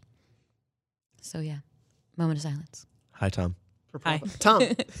Coast. So yeah, moment of silence. Hi, Tom. Hi. Tom,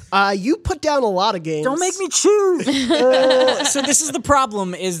 you put down a lot of games. Don't make me choose. So this is the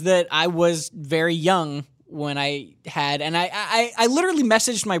problem: is that I was very young when I had, and I literally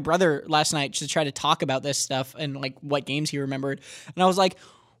messaged my brother last night to try to talk about this stuff and like what games he remembered, and I was like,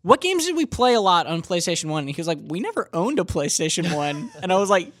 "What games did we play a lot on PlayStation 1?" And he was like, "We never owned a PlayStation 1," and I was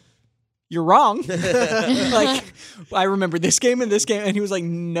like, "You're wrong." Like, I remember this game and this game. And he was like,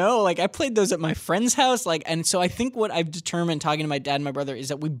 no, like I played those at my friend's house. Like, and so I think what I've determined talking to my dad and my brother is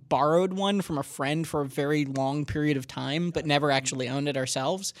that we borrowed one from a friend for a very long period of time, but never actually owned it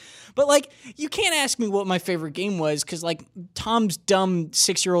ourselves. But like, you can't ask me what my favorite game was because like Tom's dumb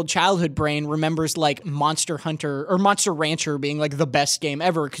 6-year-old childhood brain remembers like Monster Hunter or Monster Rancher being like the best game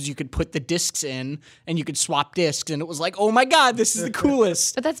ever because you could put the discs in and you could swap discs and it was like, oh my God, this is the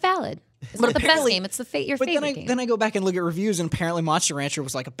coolest. But that's valid. It's not the best apparently- game. It's your But favorite game. then I go back and look at reviews, and apparently Monster Rancher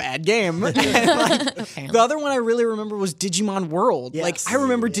was like a bad game. And, like, the other one I really remember was Digimon World. Yes. Like I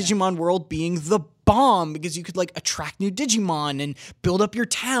remember Digimon World being the bomb because you could like attract new Digimon and build up your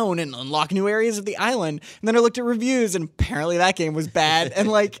town and unlock new areas of the island. And then I looked at reviews, and apparently that game was bad. And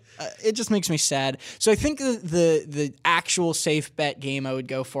like it just makes me sad. So I think the actual safe bet game I would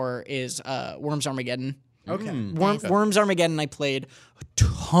go for is Worms Armageddon. Okay. Worms Armageddon I played a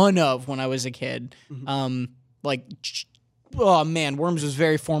ton of when I was a kid. Oh man, Worms was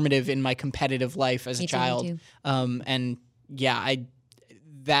very formative in my competitive life as a Me too, me child. too. And yeah,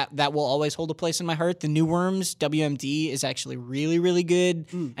 that will always hold a place in my heart. The new Worms WMD is actually really, really good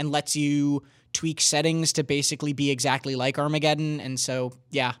and lets you tweak settings to basically be exactly like Armageddon. And so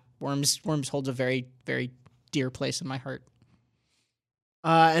yeah, Worms holds a very, very dear place in my heart.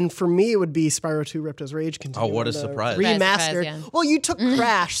 And for me, it would be Spyro 2 Ripto's Rage. Oh, what a the surprise. Remastered. Surprise, yeah. Well, you took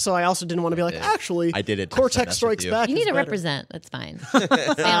Crash, so I also didn't want to be like, actually, I did it to Cortex mess Strikes with you. Back. You is need to better. represent. That's fine.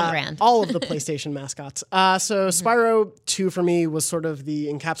 Stay on brand. All of the PlayStation mascots. So Spyro 2 for me was sort of the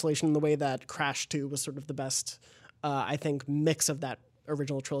encapsulation in the way that Crash 2 was sort of the best, I think, mix of that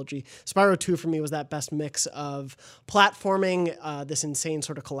original trilogy. Spyro 2 for me was that best mix of platforming, this insane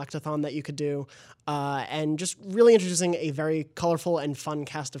sort of collectathon that you could do, and just really introducing a very colorful and fun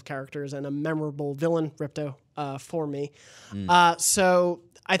cast of characters and a memorable villain, Ripto, for me. So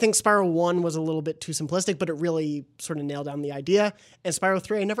I think Spyro 1 was a little bit too simplistic, but it really sort of nailed down the idea. And Spyro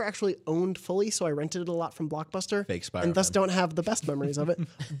 3 I never actually owned fully, so I rented it a lot from Blockbuster. Fake Spyro and thus fan. don't have the best memories of it.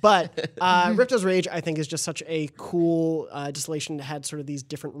 But Ripto's Rage, I think, is just such a cool distillation. It had sort of these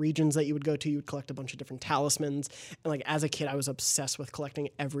different regions that you would go to. You would collect a bunch of different talismans. And like as a kid, I was obsessed with collecting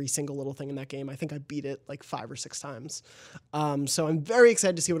every single little thing in that game. I think I beat it like 5 or 6 times. So I'm very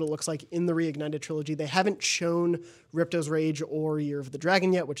excited to see what it looks like in the Reignited trilogy. They haven't shown Ripto's Rage or Year of the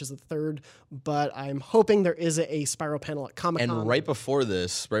Dragon yet, which is the third, but I'm hoping there is a Spyro panel at Comic-Con. And right before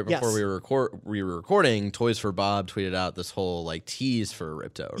Yes. we were recording, Toys for Bob tweeted out this whole like tease for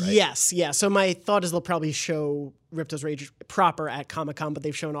Ripto, right? Yes, yeah. So my thought is they'll probably show Ripto's Rage proper at Comic-Con, but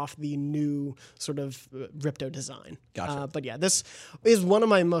they've shown off the new sort of Ripto design. Gotcha. But yeah, this is one of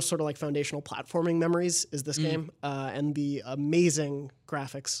my most sort of like foundational platforming memories is this game, and the amazing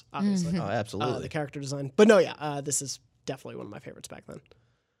graphics, obviously. Oh, absolutely. The character design. But no, yeah, this is definitely one of my favorites back then.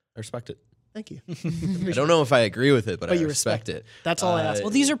 I respect it. Thank you. I don't know if I agree with it, but I you respect it. That's all I ask.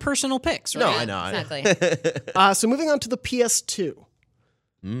 Well, these are personal picks, right? No, I know. Exactly. So moving on to the PS2.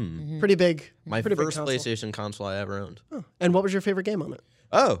 Pretty big. My pretty big first console. PlayStation console I ever owned. And what was your favorite game on it?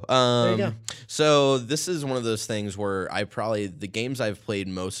 Oh, you go. So this is one of those things where the games I've played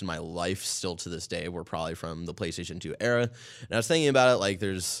most in my life still to this day were probably from the PlayStation 2 era. And I was thinking about it, like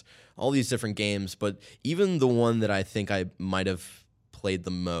there's all these different games, but even the one that I think I might have played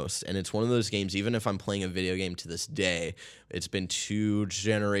the most, and it's one of those games, even if I'm playing a video game to this day, it's been 2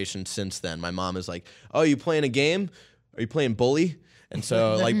 generations since then. My mom is like, oh, you playing a game? Are you playing Bully? And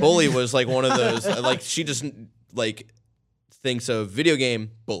so like Bully was like one of those, like she just like thinks of video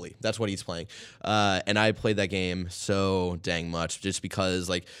game Bully. That's what he's playing. And I played that game so dang much just because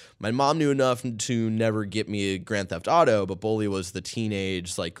like my mom knew enough to never get me a Grand Theft Auto, but Bully was the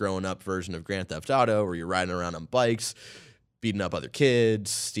teenage like growing up version of Grand Theft Auto where you're riding around on bikes, beating up other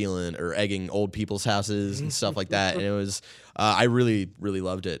kids, stealing or egging old people's houses and stuff like that. And it was, I really, really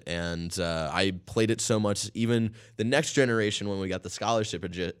loved it. And I played it so much, even the next generation when we got the scholarship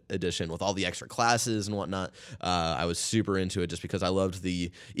edition with all the extra classes and whatnot, I was super into it just because I loved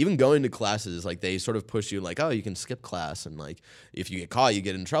even going to classes, like they sort of push you like, oh, you can skip class. And like, if you get caught, you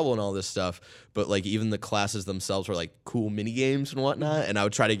get in trouble and all this stuff. But like, even the classes themselves were like cool mini games and whatnot. And I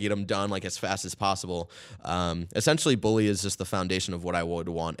would try to get them done like as fast as possible. Essentially, Bully is just the foundation of what I would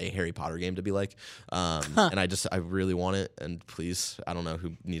want a Harry Potter game to be like. And I really want it. And please, I don't know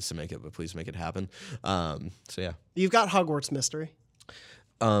who needs to make it, but please make it happen. So yeah. You've got Hogwarts Mystery.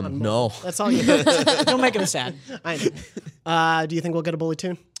 No. That's all you have. Don't make him sad. I know. Do you think we'll get a Bully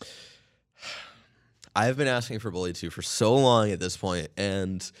 2? I've been asking for Bully 2 for so long at this point,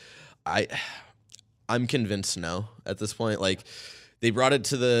 and I'm convinced no at this point. Like, they brought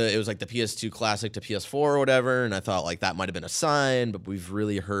it it was like the PS2 Classic to PS4 or whatever, and I thought like that might have been a sign, but we've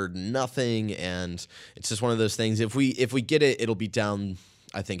really heard nothing, and it's just one of those things. If we get it, it'll be down.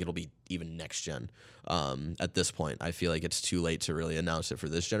 I think it'll be even next gen. At this point, I feel like it's too late to really announce it for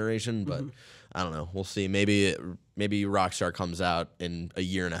this generation, but I don't know. We'll see. Maybe Rockstar comes out in a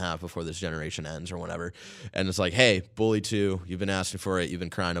year and a half before this generation ends or whatever, and it's like, hey, Bully 2, you've been asking for it, you've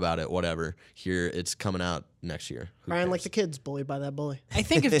been crying about it, whatever. Here, it's coming out next year. Crying like the kids bullied by that bully. I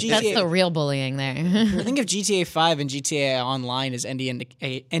think if That's GTA, the real bullying there. I think if GTA 5 and GTA Online is any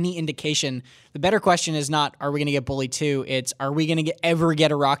indication, the better question is not, are we going to get Bully 2? It's, are we going to ever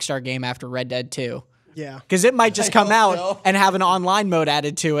get a Rockstar game after Red Dead 2? Yeah. Because it might just come out and have an online mode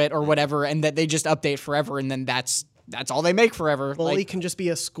added to it or whatever, and that they just update forever, and then that's all they make forever. Bully Like, can just be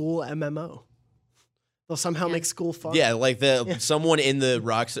a school MMO. They'll somehow make school fun. Yeah, like someone in the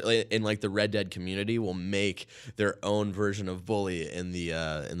the Red Dead community will make their own version of Bully in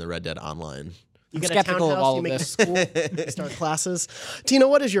the Red Dead Online. You I'm get a skeptical of townhouse, all you of make this. a school, you start classes. Tina,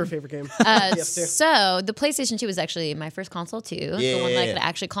 what is your favorite game? PS2. So the PlayStation 2 was actually my first console too. The one that I could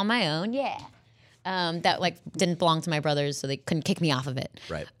actually call my own. Yeah. That like didn't belong to my brothers, so they couldn't kick me off of it.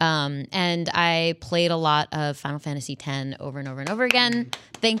 Right. And I played a lot of Final Fantasy X over and over and over again.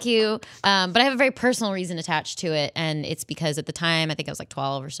 Thank you. But I have a very personal reason attached to it, and it's because at the time I think I was like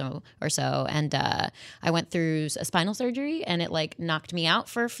 12 or so, and I went through a spinal surgery, and it like knocked me out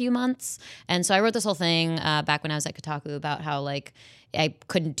for a few months. And so I wrote this whole thing back when I was at Kotaku about how like I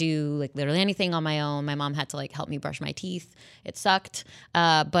couldn't do like literally anything on my own. My mom had to like help me brush my teeth. It sucked.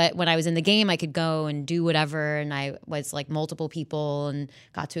 But when I was in the game, I could go and do whatever. And I was like multiple people and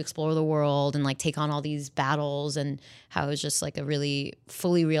got to explore the world and like take on all these battles, and how it was just like a really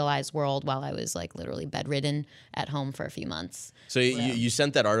fully realized world while I was like literally bedridden at home for a few months. So you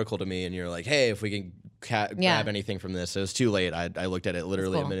sent that article to me, and you're like, hey, if we can grab anything from this. It was too late. I looked at it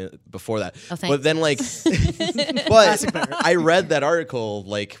literally a minute before that. Oh, thanks. But then like, but I read that article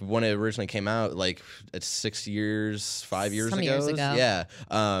like when it originally came out, like it's 5 years Some ago. years ago. Yeah.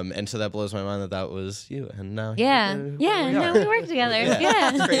 And so that blows my mind that was you. And now Yeah. Now we work together.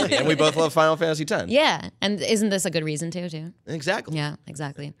 Yeah. crazy. And we both love Final Fantasy X. Yeah. And isn't this a good reason too? Exactly. Yeah,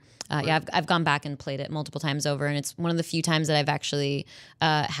 exactly. I've gone back and played it multiple times over, and it's one of the few times that I've actually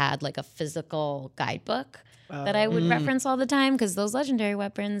had like a physical guidebook. that I would reference all the time because those legendary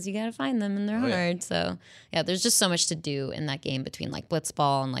weapons, you got to find them and they're hard. So yeah, there's just so much to do in that game between like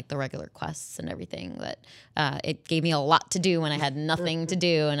Blitzball and like the regular quests and everything that it gave me a lot to do when I had nothing to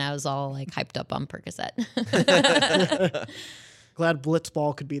do and I was all like hyped up on Percocet. Glad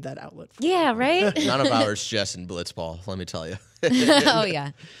Blitzball could be that outlet. Yeah, right? None of ours just in Blitzball, let me tell you. Oh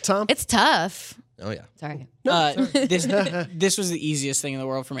yeah. Tom? It's tough. Oh, yeah. Sorry. This was the easiest thing in the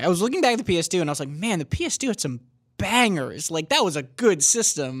world for me. I was looking back at the PS2 and I was like, man, the PS2 had some bangers. Like, that was a good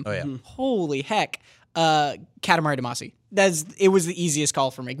system. Oh, yeah. Holy heck. Katamari Damacy. It was the easiest call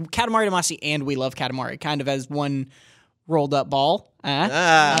for me. Katamari Damacy and We Love Katamari kind of as one rolled up ball.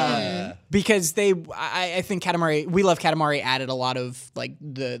 Because I think We Love Katamari added a lot of like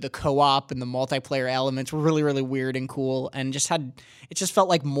the co-op and the multiplayer elements were really, really weird and cool and it just felt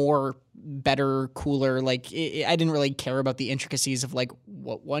like more better, cooler. Like I didn't really care about the intricacies of like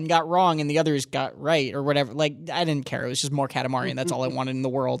what one got wrong and the others got right or whatever. Like I didn't care. It was just more Katamari and that's all I wanted in the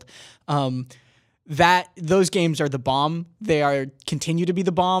world. Those games are the bomb. They continue to be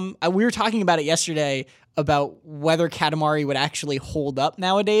the bomb. We were talking about it yesterday about whether Katamari would actually hold up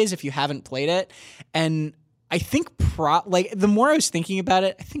nowadays if you haven't played it. And I think the more I was thinking about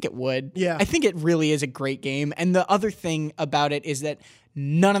it, I think it would. Yeah. I think it really is a great game. And the other thing about it is that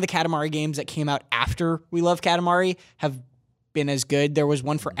none of the Katamari games that came out after We Love Katamari have been as good. There was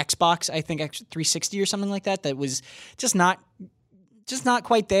one for Xbox, I think 360 or something like that was just not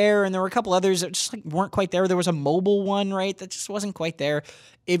quite there, and there were a couple others that just like weren't quite there. There was a mobile one, right, that just wasn't quite there.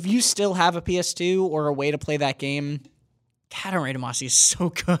 If you still have a PS2 or a way to play that game, Katamari Damacy is so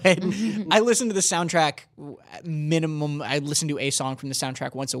good. I listen to the soundtrack minimum. I listen to a song from the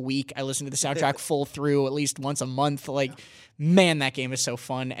soundtrack once a week. I listen to the soundtrack full through at least once a month. Like, man, that game is so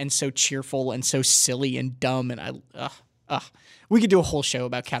fun and so cheerful and so silly and dumb. And we could do a whole show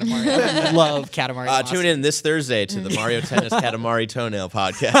about Katamari. I love Katamari Damacy. Tune in this Thursday to the Mario Tennis Katamari Toenail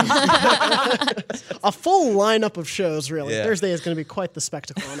podcast. A full lineup of shows, really. Yeah. Thursday is going to be quite the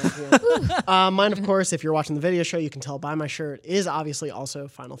spectacle on it. Mine, of course, if you're watching the video show, you can tell by my shirt, is obviously also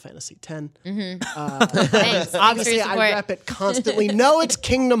Final Fantasy X. Thanks. Obviously, Thanks for your I support. rep it constantly. No, it's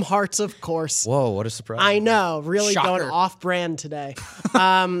Kingdom Hearts, of course. Whoa, what a surprise. I know, really Shocker. going off-brand today.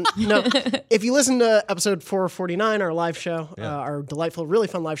 No, if you listen to episode 449, our live show, our delightful, really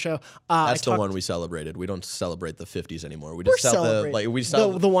fun live show, That's the one we celebrated. We don't celebrate the 50s anymore. We just We're celebrating we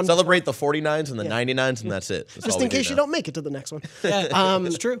the one celebrate the 49s and the 99s, and that's it. That's just all in we do case you now. don't make it to the next one.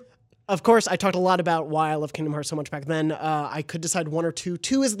 It's true. Of course, I talked a lot about why I love Kingdom Hearts so much back then. I could decide one or two.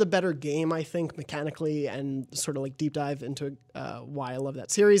 Two is the better game, I think, mechanically, and sort of like deep dive into why I love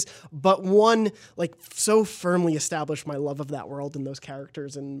that series. But one, like, so firmly established my love of that world and those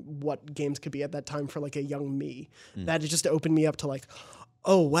characters and what games could be at that time for like a young me. That it just opened me up to like,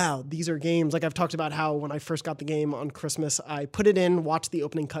 oh, wow, these are games. Like I've talked about how when I first got the game on Christmas, I put it in, watched the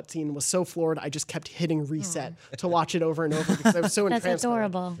opening cutscene, was so floored, I just kept hitting reset to watch it over and over because I was so That's entranced. by it.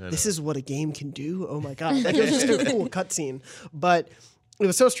 adorable. This is what a game can do? Oh my God. Like, it was just a cool cutscene. But it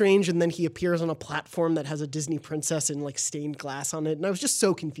was so strange, and then he appears on a platform that has a Disney princess and like stained glass on it. And I was just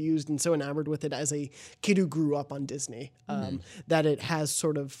so confused and so enamored with it as a kid who grew up on Disney, that it has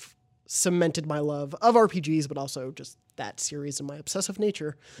sort of cemented my love of RPGs, but also just that series and my obsessive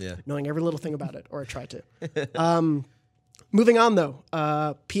nature, knowing every little thing about it, or I try to. Moving on, though,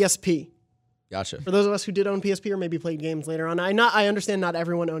 PSP. Gotcha. For those of us who did own PSP or maybe played games later on, I understand not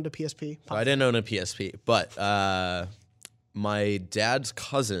everyone owned a PSP. So I didn't own a PSP, but my dad's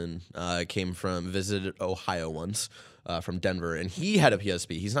cousin visited Ohio once from Denver, and he had a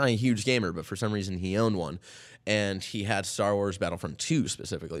PSP. He's not a huge gamer, but for some reason he owned one. And he had Star Wars Battlefront 2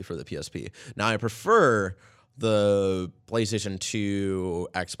 specifically for the PSP. Now, I prefer the PlayStation 2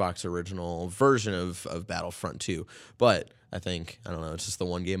 Xbox original version of Battlefront 2, but I don't know, it's just the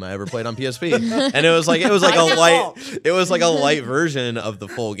one game I ever played on PSP. And it was like a light version of the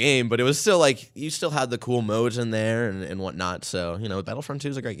full game, but it was still like you still had the cool modes in there and whatnot. So, Battlefront 2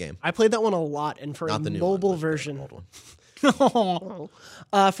 is a great game. I played that one a lot, and for Not a the new mobile one, but version, the old one.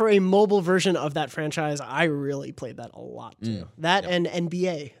 for a mobile version of that franchise, I really played that a lot too. That and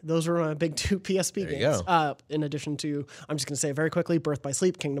NBA, those were my big two PSP There you games. go. In addition to, I'm just going to say very quickly, Birth by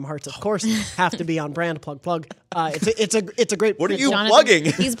Sleep, Kingdom Hearts, of course, have to be on brand. Plug. It's a great. What are you Jonathan- plugging?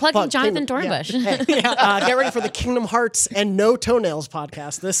 He's plugging Plug, Jonathan Kingdom- yeah. Dornbush. Hey, get ready for the Kingdom Hearts and No Toenails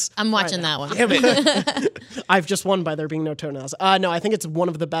podcast. I'm watching that one. I've just won by there being no toenails. No, I think it's one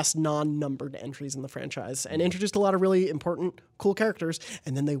of the best non-numbered entries in the franchise and introduced a lot of really important, cool characters.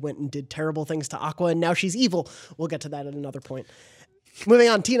 And then they went and did terrible things to Aqua, and now she's evil. We'll get to that at another point. Moving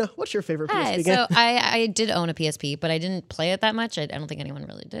on, Tina, what's your favorite Hi. PSP game? So I did own a PSP, but I didn't play it that much. I don't think anyone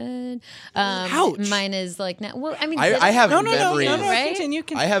really did. Ouch. Mine is like well, I mean, I have memories. right? Continue.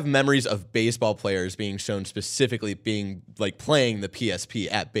 I have memories of baseball players being shown specifically being like playing the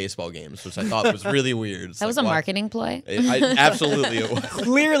PSP at baseball games, which I thought was really weird. That was a marketing ploy. Absolutely, it was.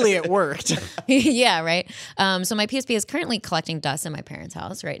 Clearly, it worked. Yeah, right. So my PSP is currently collecting dust in my parents'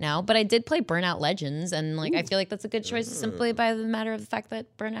 house right now, but I did play Burnout Legends, and like I feel like that's a good choice simply by the matter of the fact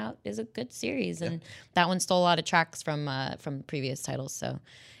that Burnout is a good series, and that one stole a lot of tracks from previous titles, so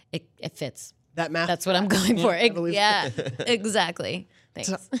it fits. That math. That's what I'm going for. believe Yeah, exactly.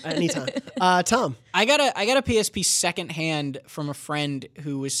 Thanks. Anytime. Tom. I got a PSP secondhand from a friend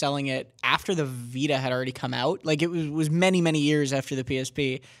who was selling it after the Vita had already come out. Like it was many years after the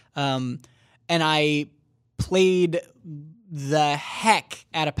PSP, and I played the heck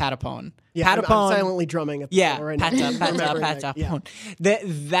out of Patapon. Yeah, I'm silently drumming at the floor right now. Patapon.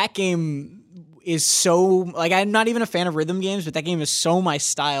 That game is so like I'm not even a fan of rhythm games, but that game is so my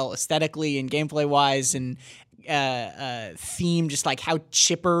style aesthetically and gameplay wise and theme, just like how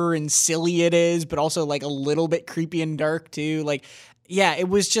chipper and silly it is, but also like a little bit creepy and dark too. Like, yeah, it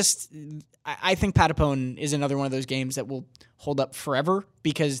was just. I think Patapon is another one of those games that will hold up forever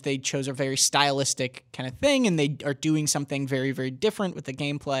because they chose a very stylistic kind of thing and they are doing something very, very different with the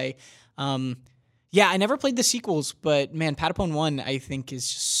gameplay. Yeah, I never played the sequels, but man, Patapon 1 I think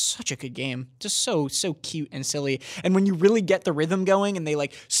is just such a good game. Just so cute and silly. And when you really get the rhythm going and they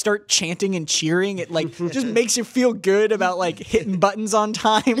like start chanting and cheering, it like just makes you feel good about like hitting buttons on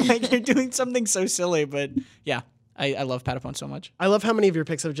time. Like you're doing something so silly, but yeah. I love Patapon so much. I love how many of your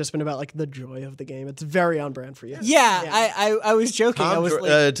picks have just been about like the joy of the game. It's very on brand for you. Yeah. I was joking. I was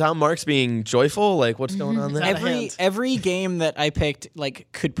like, Tom Marks being joyful. Like, what's going on there? Every game that I picked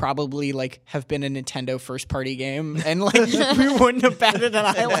like could probably like have been a Nintendo first party game, and like we wouldn't have batted an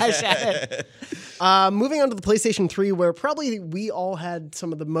eyelash at it. Moving on to the PlayStation 3, where probably we all had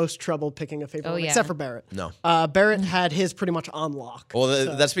some of the most trouble picking a favorite one, except for Barrett. No. Barrett had his pretty much on lock.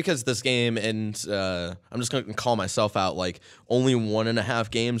 Well, that's because this game, and I'm just going to call myself out, like only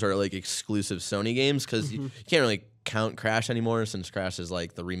 1.5 games are like exclusive Sony games because you can't really count Crash anymore since Crash is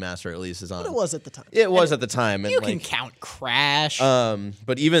like the remaster at least is on. But it was at the time. It was at the time. You can count Crash.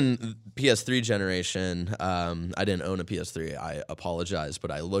 But even PS3 generation, I didn't own a PS3. I apologize, but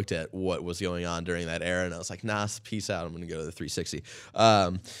I looked at what was going on during that era and I was like, nah, peace out. I'm going to go to the 360.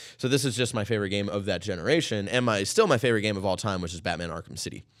 So this is just my favorite game of that generation and still my favorite game of all time, which is Batman Arkham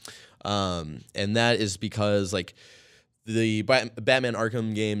City. And that is because like the Batman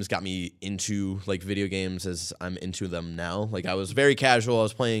Arkham games got me into like video games as I'm into them now. Like I was very casual. I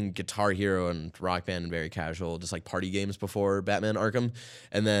was playing Guitar Hero and Rock Band and very casual, just like party games before Batman Arkham.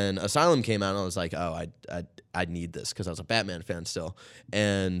 And then Asylum came out and I was like, oh, I need this because I was a Batman fan still.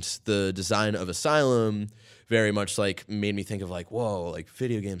 And the design of Asylum very much like made me think of like, whoa, like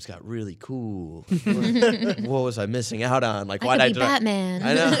video games got really cool. What was I missing out on? Like, why did I Batman?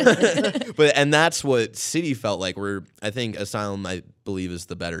 I know. And that's what City felt like. Where I think Asylum, I believe, is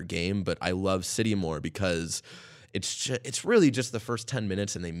the better game, but I love City more because it's really just the first 10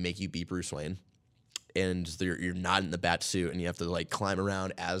 minutes and they make you be Bruce Wayne. And you're not in the bat suit and you have to like climb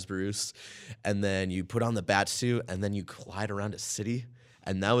around as Bruce. And then you put on the bat suit and then you glide around a city.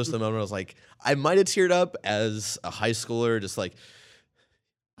 And that was the moment I was like, I might have teared up as a high schooler, just like,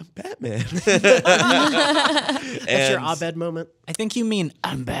 I'm Batman. That's your Abed moment. I think you mean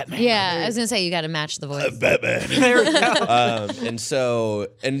I'm Batman. Yeah, I was gonna say you got to match the voice. I'm Batman. There we go.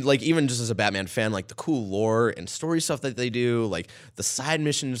 And like even just as a Batman fan, like the cool lore and story stuff that they do, like the side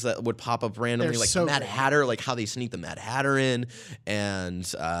missions that would pop up randomly, They're like so the Mad great. Hatter, like how they sneak the Mad Hatter in,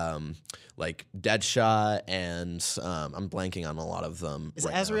 and like Deadshot, and I'm blanking on a lot of them. Is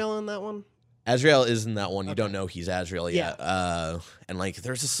right now. Azrael in that one? Azrael is in that one. You don't know he's Azrael yet. And like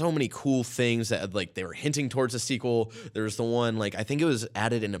there's just so many cool things that like they were hinting towards a sequel. There's the one like I think it was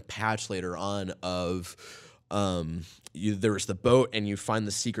added in a patch later on of there was the boat and you find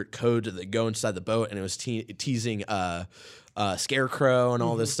the secret code that go inside the boat and it was teasing Scarecrow and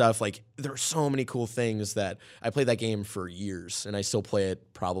all this stuff. Like there are so many cool things that I played that game for years and I still play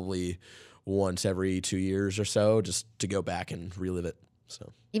it probably once every 2 years or so just to go back and relive it.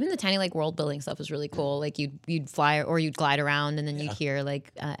 So Even the tiny like world building stuff was really cool. Like you'd fly or you'd glide around and then you'd hear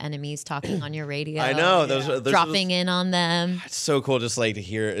like enemies talking on your radio. I know those dropping in on them. It's so cool just like to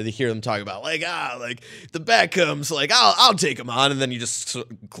hear them talk about like like the bat comes like I'll take him on and then you just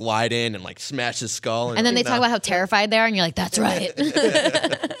glide in and like smash his skull And then they talk about how terrified they are and you're like, that's right.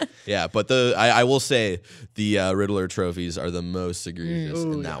 Yeah, but I will say the Riddler trophies are the most egregious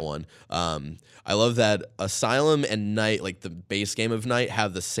in that one. I love that Asylum and Knight, like the base game of Knight,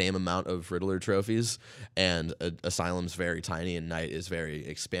 have the same amount of Riddler trophies, and Asylum's very tiny and Knight is very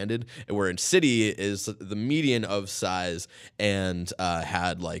expanded. And where in City is the median of size and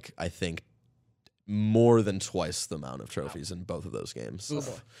had like I think more than twice the amount of trophies in both of those games.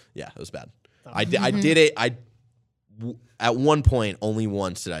 Yeah, it was bad. I did it. At one point, only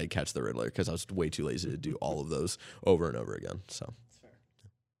once did I catch the Riddler because I was way too lazy to do all of those over and over again. So,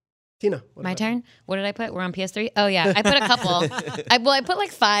 Tina, My turn? What did I put? We're on PS3? Oh, yeah. I put a couple. I put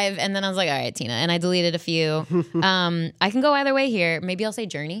like 5, and then I was like, all right, Tina. And I deleted a few. I can go either way here. Maybe I'll say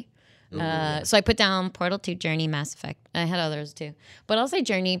Journey. So I put down Portal 2, Journey, Mass Effect. I had others too. But I'll say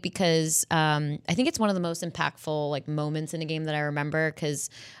Journey because I think it's one of the most impactful like moments in a game that I remember because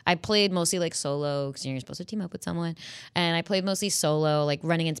I played mostly like solo because you're supposed to team up with someone. And I played mostly solo, like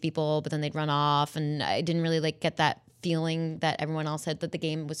running into people, but then they'd run off. And I didn't really like get that feeling that everyone else had, that the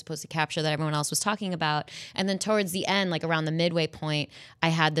game was supposed to capture, that everyone else was talking about. And then towards the end, like around the midway point, I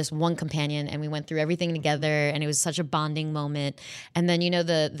had this one companion and we went through everything together and it was such a bonding moment. And then, you know,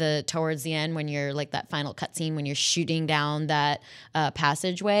 the towards the end when you're like that final cutscene when you're shooting down that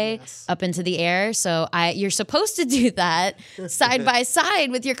passageway up into the air. So you're supposed to do that side by side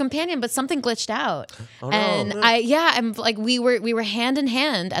with your companion, but something glitched out. And I'm like, we were hand in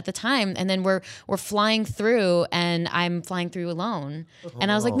hand at the time. And then we're flying through and I'm flying through alone. And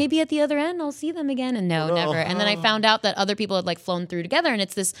I was like, maybe at the other end I'll see them again. And no, never. And then I found out that other people had like flown through together and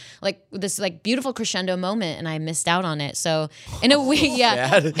it's this beautiful crescendo moment and I missed out on it. So in a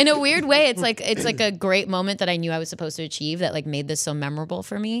weird, in a weird way, it's like a great moment that I knew I was supposed to achieve that like made this so memorable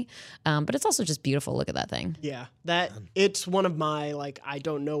for me. But it's also just beautiful. Look at that thing. Yeah, it's one of my like, I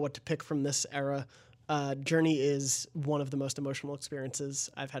don't know what to pick from this era. Journey is one of the most emotional experiences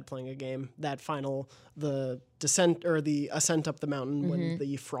I've had playing a game. That final, the descent or the ascent up the mountain when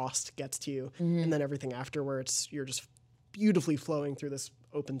the frost gets to you, and then everything after where you're just beautifully flowing through this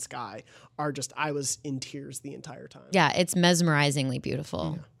open sky I was in tears the entire time. Yeah, it's mesmerizingly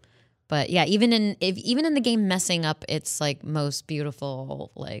beautiful. Yeah. But yeah, even in the game messing up its like most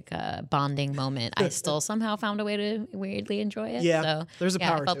beautiful like bonding moment, I still somehow found a way to weirdly enjoy it. Yeah, so, there's a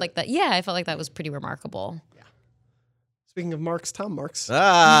power. I felt like that. Yeah, I felt like that was pretty remarkable. Yeah. Speaking of Marks, Tom Marks. You and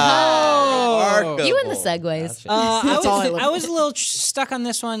the segues. I was a little stuck on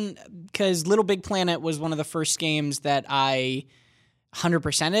this one because Little Big Planet was one of the first games that I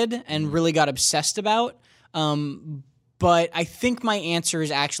 100%ed and really got obsessed about. But I think my answer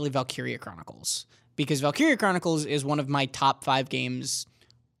is actually Valkyria Chronicles because Valkyria Chronicles is one of my top 5 games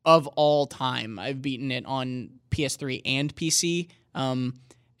of all time. I've beaten it on PS3 and PC,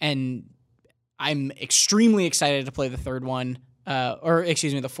 and I'm extremely excited to play the third one,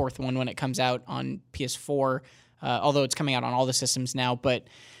 the fourth one when it comes out on PS4, although it's coming out on all the systems now. But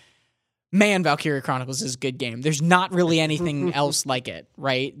man, Valkyria Chronicles is a good game. There's not really anything else like it,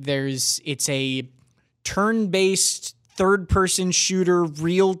 right? It's a turn-based third-person shooter,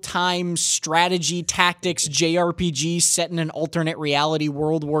 real-time strategy tactics JRPG set in an alternate reality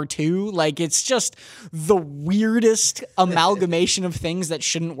World War II. Like, it's just the weirdest amalgamation of things that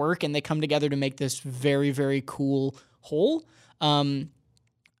shouldn't work, and they come together to make this very, very cool whole. I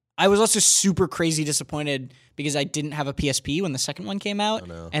was also super crazy disappointed because I didn't have a PSP when the second one came out,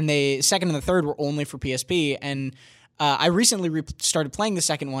 and the second and the third were only for PSP, and I recently started playing the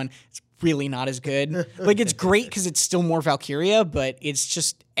second one. It's really not as good. Like, it's great because it's still more Valkyria, but it's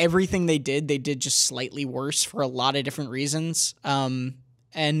just everything they did just slightly worse for a lot of different reasons.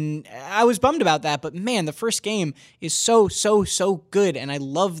 And I was bummed about that, but man, the first game is so, so, so good. And I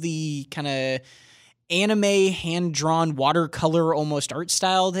love the kind of anime, hand-drawn, watercolor almost art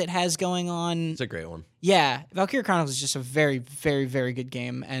style that it has going on. It's a great one. Yeah, Valkyria Chronicles is just a very, very, very good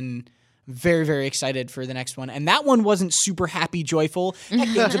game, and very, very excited for the next one. And that one wasn't super happy, joyful.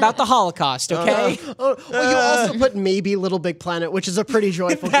 That game's about the Holocaust, okay? Well, you also put maybe Little Big Planet, which is a pretty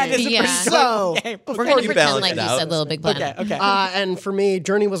joyful game. Is a pretty so game. We're going to pretend like you said Little Big Planet. Okay. And for me,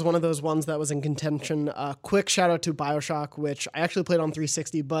 Journey was one of those ones that was in contention. Quick shout out to BioShock, which I actually played on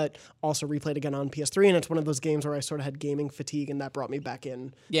 360, but also replayed again on PS3. And it's one of those games where I sort of had gaming fatigue, and that brought me back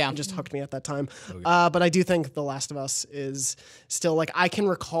in. Yeah. And just hooked me at that time. But I do think The Last of Us is still, like, I can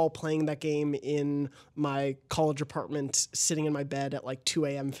recall playing that game in my college apartment, sitting in my bed at like 2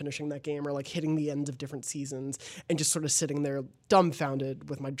 a.m. finishing that game, or like hitting the ends of different seasons and just sort of sitting there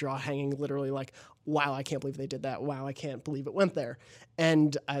dumbfounded with my jaw hanging, literally like, wow, I can't believe they did that. Wow, I can't believe it went there.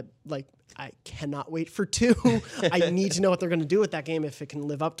 And I cannot wait for 2. I need to know what they're going to do with that game if it can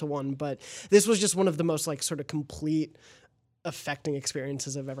live up to 1. But this was just one of the most like sort of complete affecting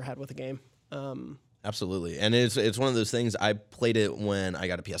experiences I've ever had with a game. Absolutely. And it's one of those things. I played it when I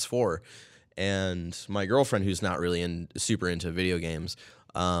got a PS4, and my girlfriend, who's not really super into video games,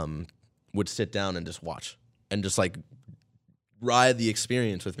 would sit down and just watch and just like ride the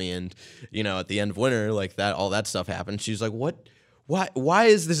experience with me. And, you know, at the end of winter, like that, all that stuff happened. She's like, what? Why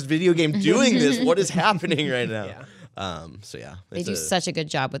is this video game doing this? What is happening right now? Yeah. So yeah, They do such a good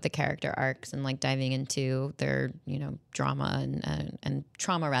job with the character arcs and like diving into their, you know, drama and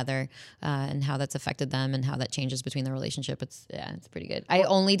trauma rather, and how that's affected them and how that changes between the relationship. It's pretty good. I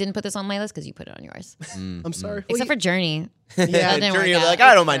only didn't put this on my list because you put it on yours, I'm sorry. except for Journey. yeah, That didn't work Journey, out. like,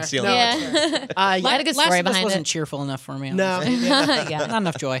 I don't mind stealing. Yeah, I I had a good Last story of Us behind wasn't it. cheerful enough for me. No. honestly. Yeah. Not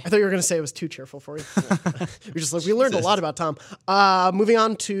enough joy. thought you were going to say it was too cheerful for you. You're just like, we learned a lot about Tom. Moving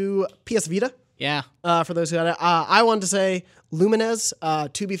on to PS Vita. Yeah. For those who had it, I wanted to say Lumines.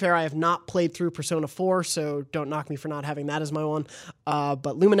 To be fair, I have not played through Persona 4, so don't knock me for not having that as my one.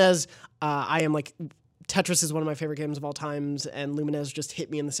 But Lumines, I am like, Tetris is one of my favorite games of all times, and Lumines just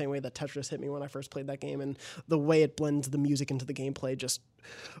hit me in the same way that Tetris hit me when I first played that game, and the way it blends the music into the gameplay just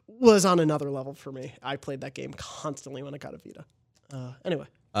was on another level for me. I played that game constantly when I got a Vita. Anyway.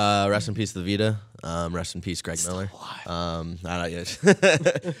 Rest in peace, the Vita. Rest in peace, Greg Miller. Not yet.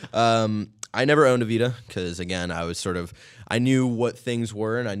 I never owned a Vita because, again, I knew what things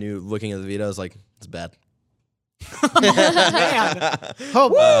were, and I knew looking at the Vita, I was like, it's bad.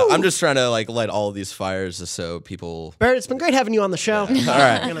 I'm just trying to like light all of these fires just so people. Barrett, it's been great having you on the show. All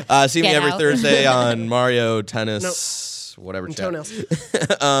right, see me Get every out. Thursday on Mario Tennis, whatever. Chat. Toenails.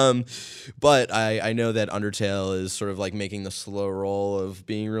 But I know that Undertale is sort of like making the slow roll of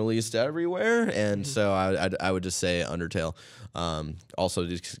being released everywhere, and so I would just say Undertale. Also,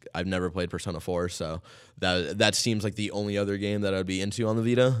 just, I've never played Persona 4, so that seems like the only other game that I'd be into on the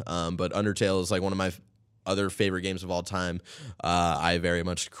Vita. But Undertale is like one of my other favorite games of all time. I very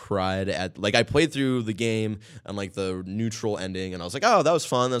much cried at, like, I played through the game and like the neutral ending, and I was like, oh, that was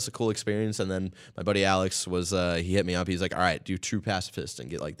fun, that's a cool experience. And then my buddy Alex was he hit me up, he's like, all right, do True Pacifist and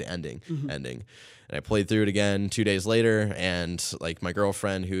get like the ending. And I played through it again 2 days later, and like my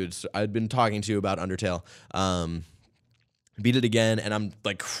girlfriend I'd been talking to about Undertale beat it again, and I'm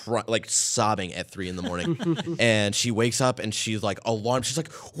like sobbing at 3 a.m. And she wakes up and she's like alarmed. She's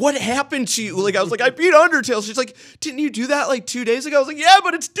like, "What happened to you?" Like I was like, "I beat Undertale." She's like, "Didn't you do that like 2 days ago?" I was like, "Yeah,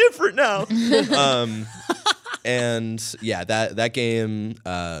 but it's different now." And yeah, that game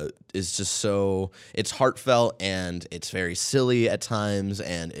is just so, it's heartfelt and it's very silly at times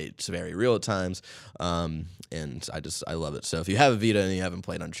and it's very real at times. And I love it. So if you have a Vita and you haven't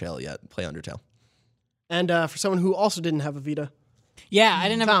played Undertale yet, play Undertale. And for someone who also didn't have a Vita. Yeah, I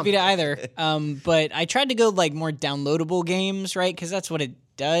didn't have Tom. a Vita either. But I tried to go like more downloadable games, right? Because that's what it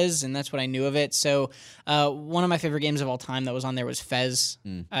does, and that's what I knew of it. So one of my favorite games of all time that was on there was Fez.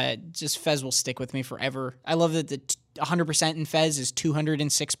 Just Fez will stick with me forever. I love that the 100% in Fez is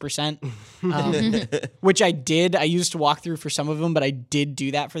 206%, which I did. I used to walk through for some of them, but I did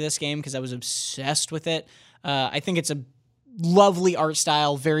do that for this game because I was obsessed with it. I think it's a lovely art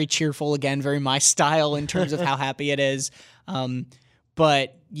style, very cheerful, again, very my style in terms of how happy it is.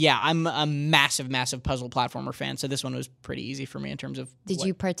 But yeah, I'm a massive puzzle platformer fan, so this one was pretty easy for me in terms of. Did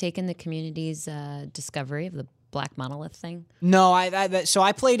you partake in the community's discovery of the Black Monolith thing? No, so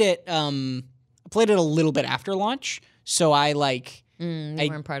I played it. I played it a little bit after launch, so I like. You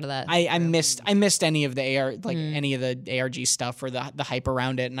weren't part of that. I missed any of the any of the ARG stuff or the hype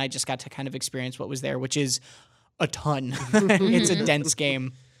around it, and I just got to kind of experience what was there, which is a ton. It's a dense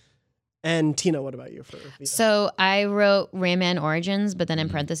game. And Tina, what about you for Vita? So I wrote Rayman Origins, but then in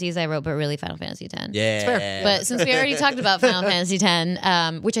parentheses I wrote, but really Final Fantasy X. Yeah. But since we already talked about Final Fantasy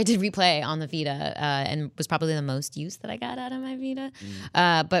X, which I did replay on the Vita, and was probably the most use that I got out of my Vita.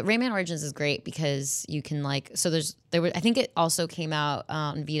 But Rayman Origins is great because you can I think it also came out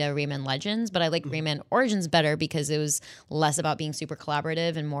on Vita, Rayman Legends, but I like Rayman Origins better because it was less about being super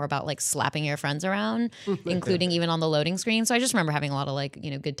collaborative and more about like slapping your friends around, including even on the loading screen. So I just remember having a lot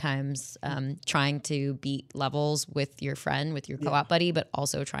of good times trying to beat levels with your friend, with your co-op buddy, but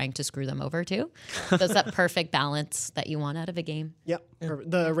also trying to screw them over too. That's that perfect balance that you want out of a game. Yep.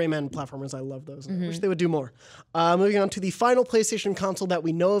 The Rayman platformers, I love those. I wish they would do more. Moving on to the final PlayStation console that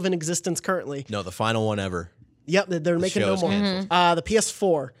we know of in existence currently. No, the final one ever. Yep, they're making no show's more. canceled. The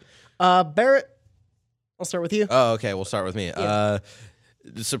PS4. Barrett, I'll start with you. Oh, okay. We'll start with me.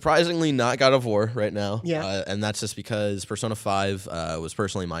 Surprisingly, not God of War right now. Yeah. And that's just because Persona 5 was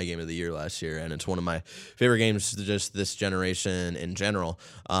personally my game of the year last year, and it's one of my favorite games just this generation in general.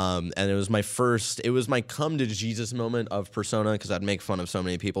 And it was my come to Jesus moment of Persona, because I'd make fun of so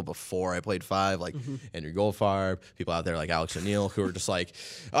many people before I played 5, like Andrew Goldfarb, people out there like Alex O'Neill, who were just like,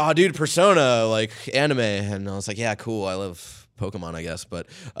 oh, dude, Persona, like anime. And I was like, yeah, cool, I love Pokemon, I guess. But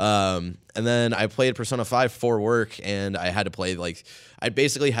and then I played Persona 5 for work, and I had to play I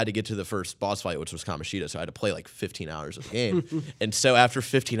basically had to get to the first boss fight, which was Kamoshida, so I had to play 15 hours of the game. And so after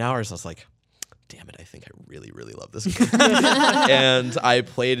 15 hours, I was like, damn it, I think I really, really love this game. And I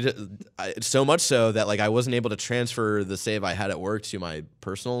played so much so that I wasn't able to transfer the save I had at work to my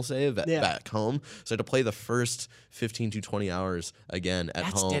personal save back home. So I had to play the first 15 to 20 hours again at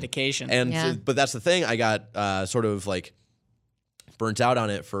home. That's dedication. And but that's the thing, I got sort of burnt out on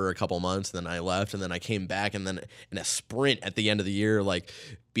it for a couple months, and then I left, and then I came back, and then in a sprint at the end of the year,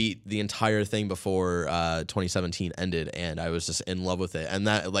 beat the entire thing before 2017 ended, and I was just in love with it. And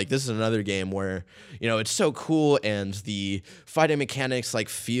that this is another game where it's so cool, and the fighting mechanics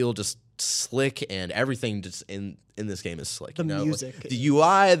feel just slick, and everything just in this game is slick. The music, the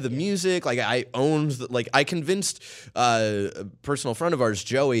UI, the music. I owned. I convinced a personal friend of ours,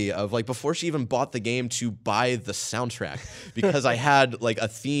 Joey, of before she even bought the game, to buy the soundtrack, because I had a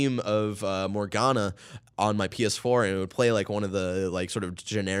theme of Morgana on my PS4, and it would play one of the sort of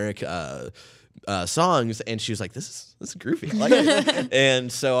generic songs, and she was like, this is groovy, I like it.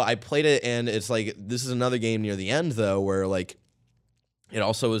 And so I played it, and it's this is another game near the end though where it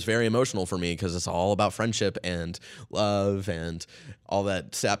also was very emotional for me, because it's all about friendship and love and all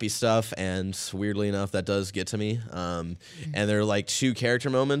that sappy stuff. And weirdly enough, that does get to me. And there are 2 character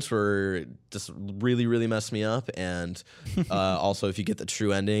moments where it just really, really messed me up. And also, if you get the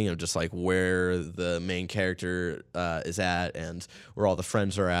true ending of just where the main character is at and where all the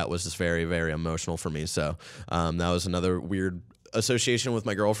friends are at, was just very, very emotional for me. So that was another weird association with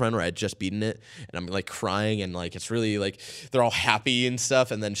my girlfriend where I'd just beaten it, and I'm crying, and it's really they're all happy and stuff,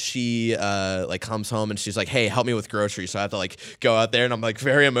 and then she comes home and she's like, hey, help me with groceries. So I have to go out there, and I'm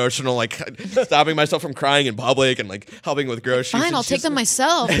very emotional, stopping myself from crying in public, and helping with groceries. Fine, I'll take them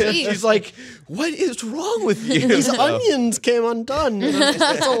myself. She's like, what is wrong with you? These onions came undone.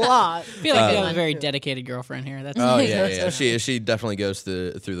 That's a lot. I feel like you have a very dedicated girlfriend here. That's yeah. She definitely goes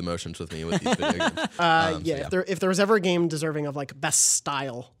through the motions with me with these video games. If there was ever a game deserving of best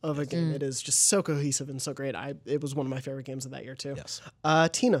style of a game, it is just so cohesive and so great. It was one of my favorite games of that year too. Yes.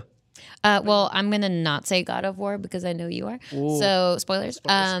 Tina. Well, I'm gonna not say God of War because I know you are. Ooh. So spoilers.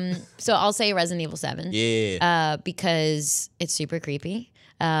 So I'll say Resident Evil 7. Yeah. Because it's super creepy.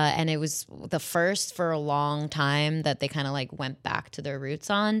 And it was the first for a long time that they kind of went back to their roots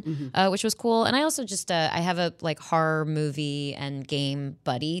on, which was cool. And I also just I have a horror movie and game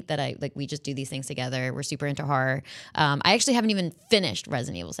buddy that we just do these things together. We're super into horror. I actually haven't even finished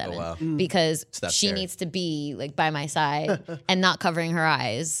Resident Evil 7 because she needs to be by my side and not covering her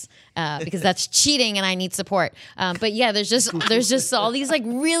eyes. Because that's cheating and I need support. But yeah, there's just all these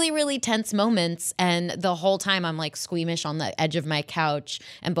really, really tense moments, and the whole time I'm squeamish on the edge of my couch,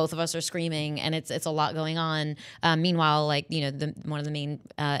 and both of us are screaming, and it's a lot going on. Meanwhile, one of the main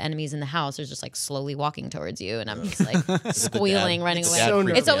enemies in the house is just slowly walking towards you, and I'm just squealing, running away.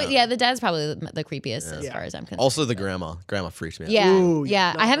 It's always the dad's probably the creepiest as far as I'm concerned. Also the grandma freaks me out. Yeah, Ooh,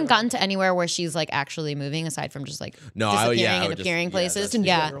 yeah. I haven't gotten to anywhere where she's actually moving, aside from just disappearing and appearing places.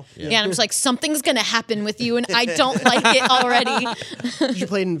 Yeah, and I'm just something's gonna happen with you, and I don't like it already. Did you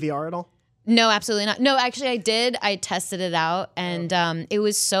play it in VR at all? No, absolutely not. No, actually, I did. I tested it out, and it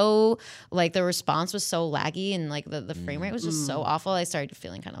was so the response was so laggy, and the frame rate was just so awful. I started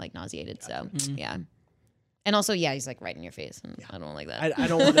feeling kind of nauseated. So yeah. And also, he's right in your face, and I don't like that. I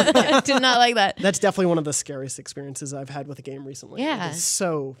don't want to. I did not like that. That's definitely one of the scariest experiences I've had with a game recently. Yeah. It's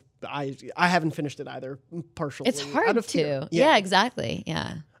so I haven't finished it either. Partially, it's hard to. Yeah, exactly.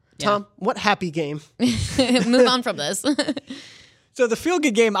 Yeah. Tom, what happy game? Move on from this. So the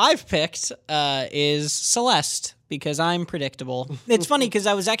feel-good game I've picked is Celeste, because I'm predictable. It's funny because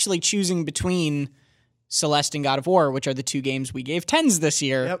I was actually choosing between Celeste and God of War, which are the 2 games we gave 10s this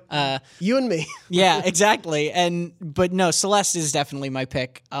year. Yep. You and me. Yeah, exactly. But no, Celeste is definitely my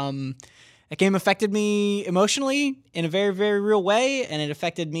pick. That game affected me emotionally in a very, very real way, and it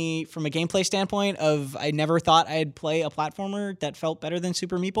affected me from a gameplay standpoint of I never thought I'd play a platformer that felt better than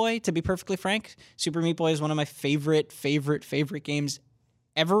Super Meat Boy, to be perfectly frank. Super Meat Boy is one of my favorite games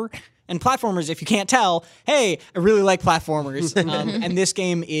ever. And platformers, if you can't tell, hey, I really like platformers. And this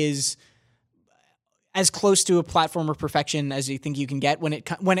game is as close to a platformer perfection as you think you can get when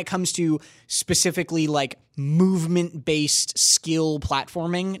it comes to specifically like movement based skill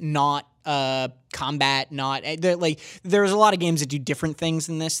platforming, not combat, not like there's a lot of games that do different things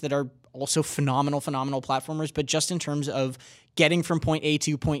than this that are also phenomenal platformers, but just in terms of getting from point A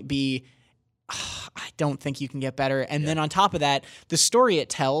to point B, I don't think you can get better. And then on top of that, the story it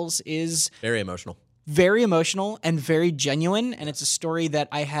tells is Very emotional. very emotional and very genuine, and it's a story that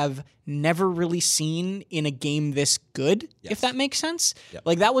I have never really seen in a game this good, if that makes sense. Yep.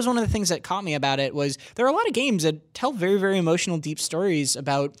 Like, that was one of the things that caught me about it, was there are a lot of games that tell very, very emotional, deep stories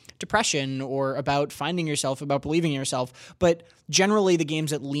about depression or about finding yourself, about believing in yourself, but generally the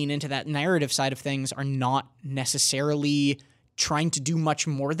games that lean into that narrative side of things are not necessarily trying to do much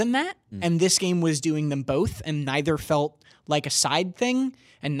more than that, and this game was doing them both, and neither felt like a side thing,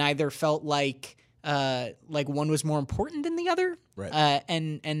 and neither felt like one was more important than the other, Right.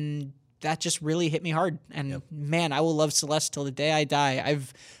 And that just really hit me hard. And man, I will love Celeste till the day I die.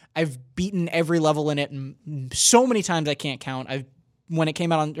 I've beaten every level in it so many times I can't count. When it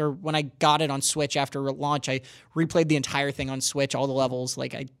came out on, or when I got it on Switch after launch, I replayed the entire thing on Switch, all the levels.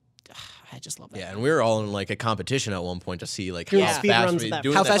 Like I just love that. Yeah, and we were all in like a competition at one point to see like Doing how speed fast runs we of that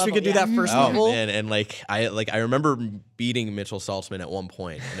doing How that. fast we could do that first Oh level. man, and I remember beating Mitchell Saltzman at one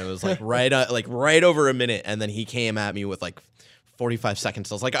point, and it was like right over a minute, and then he came at me with like 45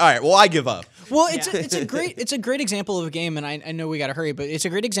 seconds. I was like, all right, well, I give up. Well, it's a great example of a game, and I know we got to hurry, but it's a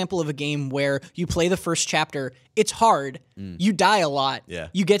great example of a game where you play the first chapter. It's hard. You die a lot. Yeah.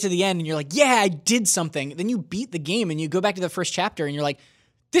 You get to the end, and you're like, yeah, I did something. Then you beat the game, and you go back to the first chapter, and you're like,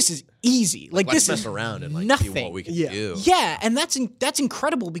 this is easy. Like Let's this mess is around and like nothing. see what we can do. Yeah, and that's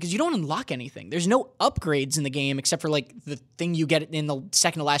incredible because you don't unlock anything. There's no upgrades in the game except for like the thing you get in the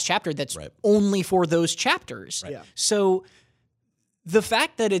second to last chapter that's only for those chapters. Yeah. So the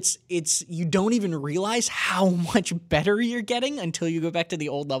fact that it's you don't even realize how much better you're getting until you go back to the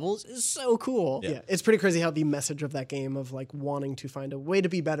old levels is so cool. Yeah, it's pretty crazy how the message of that game of like wanting to find a way to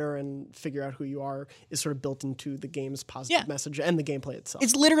be better and figure out who you are is sort of built into the game's positive message and the gameplay itself.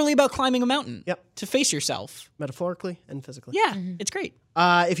 It's literally about climbing a mountain to face yourself. Metaphorically and physically. Yeah, it's great.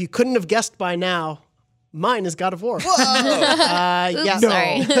 If you couldn't have guessed by now, mine is God of War. Sorry.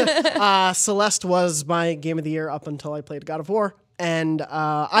 Celeste was my game of the year up until I played God of War. And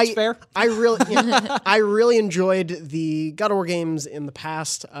fair. I really enjoyed the God of War games in the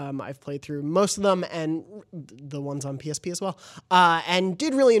past. I've played through most of them and the ones on PSP as well, and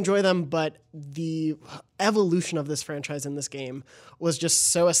did really enjoy them. But the evolution of this franchise in this game was just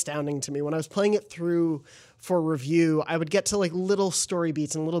so astounding to me. When I was playing it through for review, I would get to like little story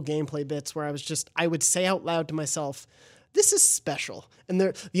beats and little gameplay bits where I would say out loud to myself, this is special. And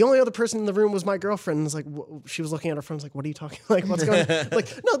the only other person in the room was my girlfriend. And like, she was looking at her phone, like, what are you talking? Like, what's going on?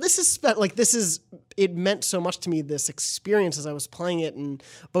 Like, no, this is it meant so much to me, this experience as I was playing it, and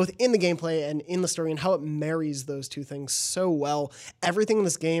both in the gameplay and in the story, and how it marries those two things so well. Everything in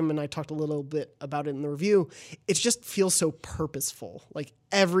this game, and I talked a little bit about it in the review, it just feels so purposeful. Like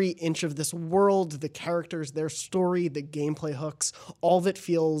every inch of this world, the characters, their story, the gameplay hooks, all of it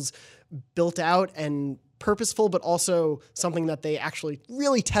feels built out and purposeful, but also something that they actually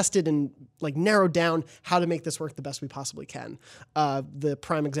really tested and like narrowed down how to make this work the best we possibly can. The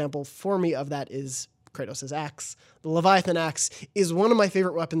prime example for me of that is Kratos' axe. The Leviathan axe is one of my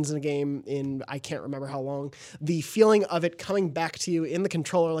favorite weapons in a game in I can't remember how long. The feeling of it coming back to you in the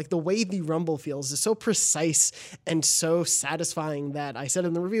controller, like the way the rumble feels, is so precise and so satisfying that I said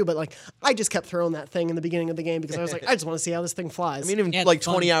in the review, but like I just kept throwing that thing in the beginning of the game because I was like, I just want to see how this thing flies. I mean, even like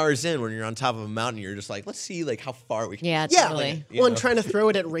 20 hours in, when you're on top of a mountain, you're just like, let's see like how far we can. Yeah, Yeah, totally. well, and trying to throw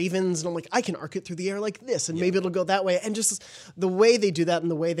it at ravens, and I'm like, I can arc it through the air like this, and maybe it'll go that way. And just the way they do that, and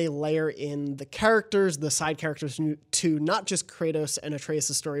the way they layer in the characters, the side characters, to not just Kratos and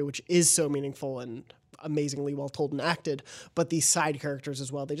Atreus' story, which is so meaningful and amazingly well told and acted, but these side characters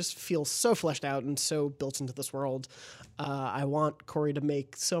as well. They just feel so fleshed out and so built into this world. I want Corey to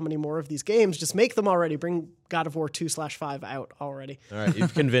make so many more of these games. Just make them already. Bring God of War 2/5 out already. All right,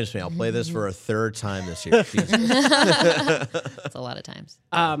 you've convinced me. I'll play this for a third time this year. Jesus. It's a lot of times.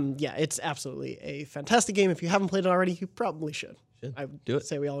 Yeah, it's absolutely a fantastic game. If you haven't played it already, you probably should. I would Do it.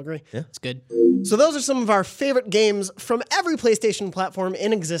 say we all agree. Yeah. It's good. So those are some of our favorite games from every PlayStation platform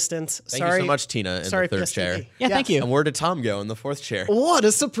in existence. Thank you so much, Tina, in the third PSP. chair. Yeah, thank you. And where did Tom go in the fourth chair? What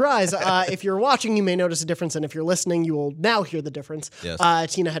a surprise. If you're watching, you may notice a difference, and if you're listening, you will now hear the difference.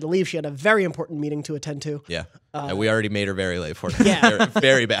 Yes. Tina had to leave. She had a very important meeting to attend to. Yeah. Yeah. And we already made her very late for it. Yeah. Very,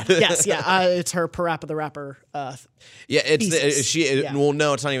 very bad. Yes, yeah. It's her Parappa the Rapper. Yeah, it's thesis. Yeah. Well,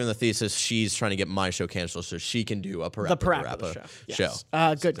 no, it's not even the thesis. She's trying to get my show canceled so she can do a Parappa The Parappa the show. show.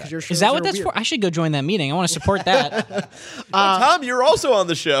 Yes. Good, because your shows Is that what are that's weird. for? I should go join that meeting. I want to support that. Tom, you're also on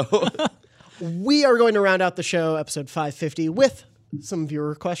the show. We are going to round out the show, episode 550, with some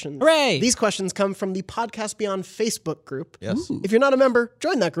viewer questions. Hooray! These questions come from the Podcast Beyond Facebook group. Yes. If you're not a member,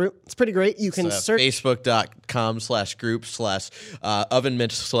 join that group. It's pretty great. You can search.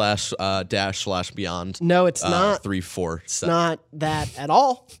 Facebook.com/group/ovenmint/dash/beyond. No, it's not. 347. It's not that at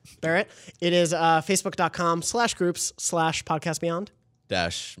all, Barrett. It is facebook.com/groups/Podcast Beyond.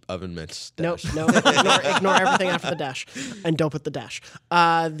 Dash oven mitts. Nope, Dash. no. Ignore everything after the dash, and don't put the dash.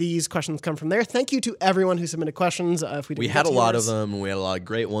 These questions come from there. Thank you to everyone who submitted questions. If we didn't We get had a to lot yours. of them. We had a lot of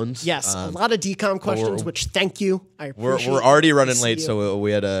great ones. Yes, a lot of decom questions. Which thank you. I We're appreciate already running see late, you. so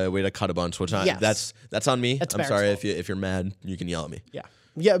we had to cut a bunch. Which Yes. that's on me. That's I'm Barrett's sorry fault. if you're mad. You can yell at me.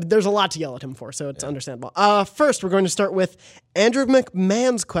 Yeah, there's a lot to yell at him for, so it's understandable. First, we're going to start with Andrew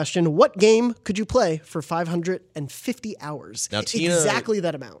McMahon's question. What game could you play for 550 hours? Now, Tina- exactly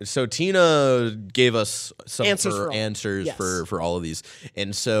that amount. So Tina gave us some Answers answers for all. Yes. for all of these,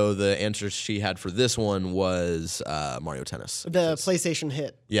 and so the answers she had for this one was Mario Tennis. The PlayStation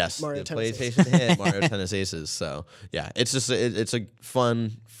hit. Yes, Mario the Tennis PlayStation hit Mario Tennis Aces. So yeah, it's just it's a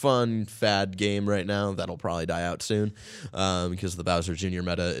fun fad game right now that'll probably die out soon because the Bowser Jr.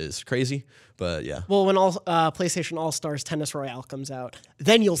 meta is crazy. But yeah, Well, when PlayStation All Stars Tennis Royale comes out,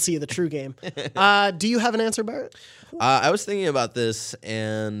 then you'll see the true game. Do you have an answer, Barrett? I was thinking about this,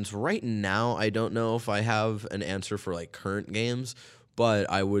 and right now I don't know if I have an answer for like current games. But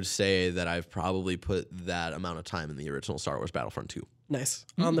I would say that I've probably put that amount of time in the original Star Wars Battlefront 2. Nice.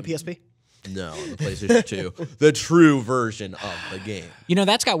 On the PSP? No, on the PlayStation 2. The true version of the game. You know,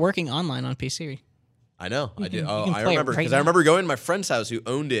 that's got working online on PC. I know. I do. can Oh, I play it remember right because I now. remember going to my friend's house who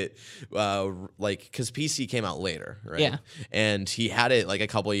owned it, because PC came out later, right? Yeah. And he had it like a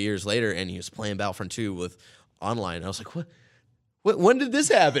couple of years later, and he was playing Battlefront 2 with online. I was like, what? When did this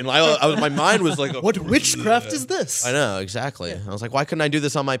happen? My mind was like, What witchcraft is this? I know, exactly. I was like, why couldn't I do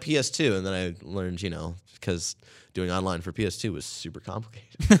this on my PS2? And then I learned, because doing online for PS2 was super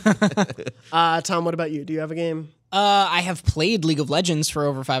complicated. Tom, what about you? Do you have a game? I have played League of Legends for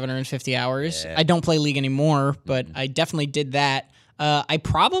over 550 hours. I don't play League anymore, but I definitely did that. I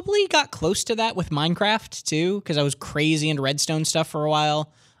probably got close to that with Minecraft too, because I was crazy into Redstone stuff for a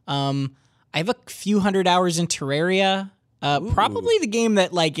while. I have a few hundred hours in Terraria. Probably the game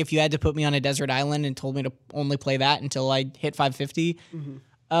that, like, if you had to put me on a desert island and told me to only play that until I hit 550,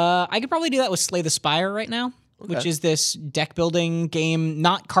 I could probably do that with Slay the Spire right now, which is this deck building game,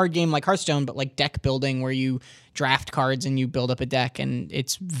 not card game like Hearthstone, but like deck building where you draft cards and you build up a deck, and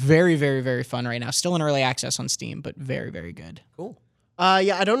it's very, very, very fun right now. Still in early access on Steam, but very, very good. Cool.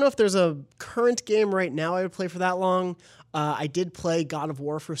 Yeah, I don't know if there's a current game right now I would play for that long. I did play God of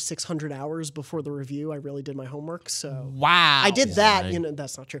War for 600 hours before the review. I really did my homework, so Wow. I did that.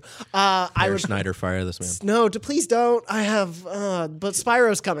 That's not true. I would. Schneider, fire this man. No, please don't. I have, but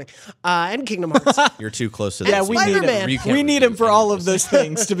Spyro's coming, and Kingdom Hearts. You're too close to Yeah, this. we need him. Spider-Man. You can't We need him for all of those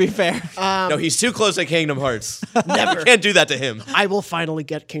things, to be fair. No, he's too close to Kingdom Hearts. Never. You can't do that to him. I will finally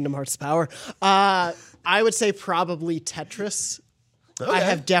get Kingdom Hearts power. I would say probably Tetris. I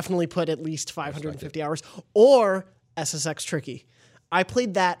have definitely put at least 550 hours, or SSX Tricky. I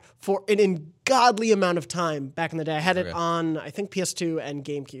played that for an ungodly amount of time back in the day. I had it on, I think, PS2 and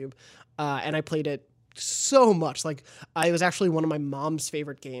GameCube, and I played it so much. Like, it was actually one of my mom's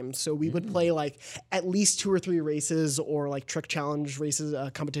favorite games. So we would play like at least 2 or 3 races, or like trick challenge races,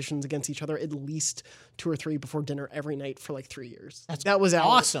 competitions against each other, at least 2 or 3 before dinner every night for like 3 years. That was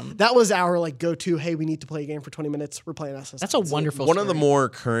awesome. That was our like go-to. Hey, we need to play a game for 20 minutes. We're playing SSX. That's a wonderful One story. of the more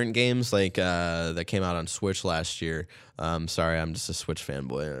current games like that came out on Switch last year. Sorry, I'm just a Switch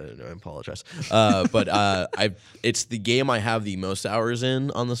fanboy. I apologize. But it's the game I have the most hours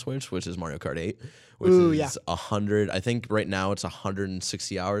in on the Switch, which is Mario Kart 8. Which is 100. I think right now it's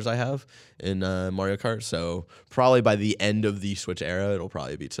 160 hours I have in Mario Kart. So probably by the end of the Switch era, it'll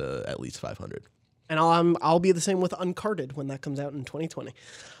probably be to at least 500. And I'll be the same with Uncarded when that comes out in 2020.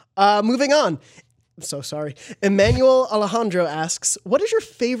 Moving on. I'm so sorry. Emmanuel Alejandro asks, what is your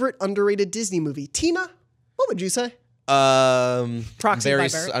favorite underrated Disney movie? Tina, what would you say? Proxy by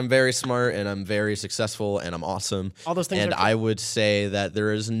Barrett. I'm very smart, and I'm very successful, and I'm awesome. All those things And are true. I would say that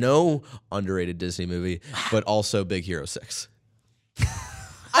there is no underrated Disney movie, but also Big Hero 6.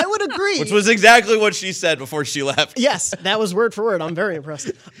 I would would agree. Which was exactly what she said before she left. Yes, that was word for word. I'm very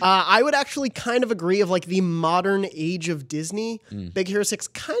impressed. I would actually kind of agree of like the modern age of Disney. Big Hero 6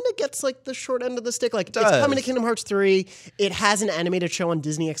 kind of gets like the short end of the stick. Like it's coming to Kingdom Hearts 3. It has an animated show on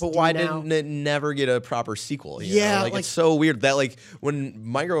Disney XD But why now. didn't it never get a proper sequel? You Yeah, know? Like it's so weird that like when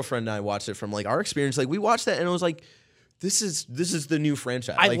my girlfriend and I watched it from like our experience, like we watched that and it was like, this is the new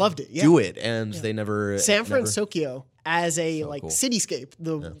franchise. I Like, loved it, yeah. Do it, and they never. San never- Francisco as a cool. cityscape.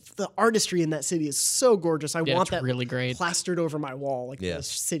 The artistry in that city is so gorgeous. I want it's that really great. plastered over my wall, like Yeah. the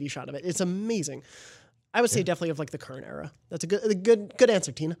city shot of it. It's amazing. I would say definitely of like the current era. That's a good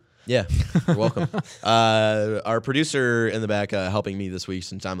answer, Tina. Yeah, you're welcome. Our producer in the back helping me this week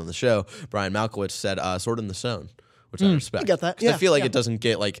since I'm on the show, Brian Malkowitz, said Sword in the Stone, which I respect. I get that, 'Cause I yeah, feel like yeah. it doesn't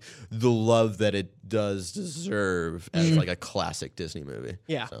get like the love that it does deserve as like a classic Disney movie.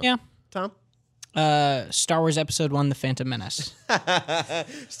 Yeah. So. Yeah. Tom? Star Wars Episode 1, The Phantom Menace.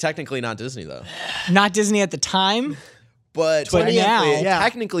 It's technically not Disney though. Not Disney at the time. But But technically, now- Yeah.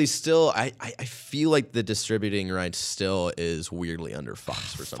 technically still, I feel like the distributing rights still is weirdly under Fox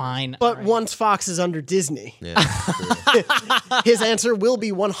for some reason. Fine. But once Fox is under Disney, Yeah, true. his answer will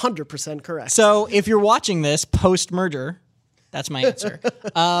be 100% correct. So if you're watching this post-merger, that's my answer.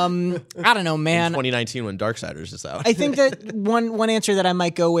 I don't know, man. 2019 when Darksiders is out. I think that one answer that I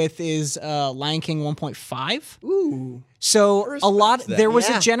might go with is Lion King 1.5. Ooh. So a lot that. there was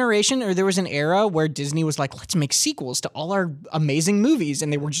Yeah. a generation or there was an era where Disney was like, let's make sequels to all our amazing movies,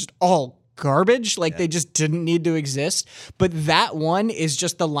 and they were just all garbage. Like they just didn't need to exist. But that one is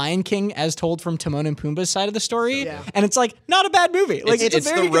just the Lion King as told from Timon and Pumbaa's side of the story, Yeah. and it's like not a bad movie. Like it's a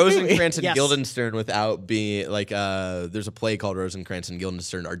very the good movie. Rosencrantz and Yes. Guildenstern without being like there's a play called Rosencrantz and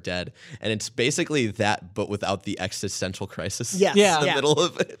Guildenstern Are Dead, and it's basically that but without the existential crisis Yes. Yeah. in the Yeah. middle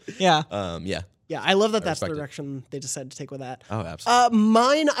of it. Yeah. Yeah. Yeah, I love that that's the respect it. direction they decided to take with that. Oh, absolutely.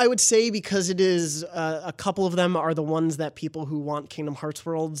 Mine, I would say, because it is a couple of them are the ones that people who want Kingdom Hearts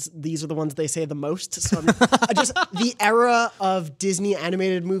worlds, these are the ones they say the most. So just the era of Disney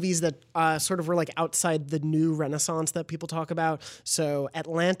animated movies that sort of were like outside the new renaissance that people talk about. So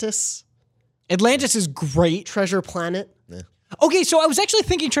Atlantis, Atlantis is great. Treasure Planet Okay, so I was actually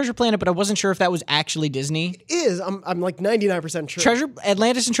thinking Treasure Planet, but I wasn't sure if that was actually Disney. is, I'm like 99% sure.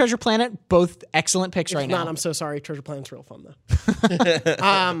 Atlantis and Treasure Planet, both excellent picks right If not, now. I'm so sorry. Treasure Planet's real fun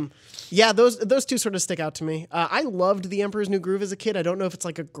though. Yeah, those two sort of stick out to me. I loved The Emperor's New Groove as a kid. I don't know if it's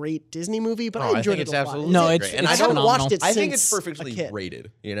like a great Disney movie, but I I enjoyed think it it's a lot. absolutely No, great. it's- and it's I I haven't don't phenomenal. watched it I since think it's a perfectly kid.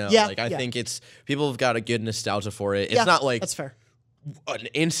 rated. You know, Yeah, like I yeah. think it's people have got a good nostalgia for it. It's Yeah, not like that's fair. an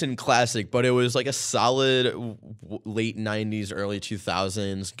instant classic, but it was like a solid late 90s, early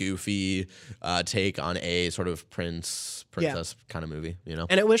 2000s goofy take on a sort of princess kind of movie, you know?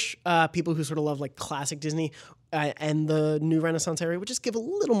 And I wish people who sort of love like classic Disney and the new Renaissance area would just give a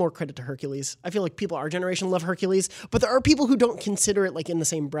little more credit to Hercules. I feel like people our generation love Hercules, but there are people who don't consider it like in the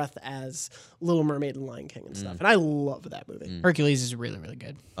same breath as Little Mermaid and Lion King and stuff. And I love that movie. Hercules is really, really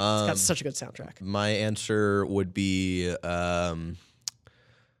good. It's got such a good soundtrack. My answer would be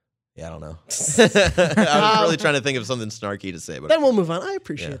yeah, I don't know. I was really trying to think of something snarky to say, but Then we'll move on. I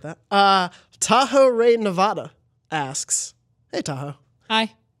appreciate that. Tahoe Ray Nevada asks, "Hey Tahoe,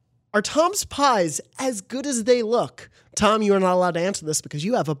 Hi. are Tom's pies as good as they look?" Tom, you are not allowed to answer this because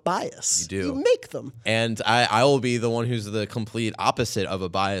you have a bias. You do. You make them. and I will be the one who's the complete opposite of a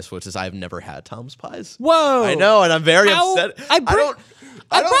bias, which is I've never had Tom's pies. Whoa. I know, and I'm very How- upset. I don't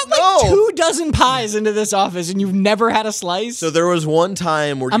brought know. like 2 dozen pies into this office, and you've never had a slice. So there was one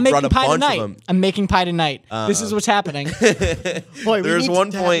time where I'm you brought making a pie bunch tonight. of them. I'm making pie tonight. This is what's happening. Boy, There's we need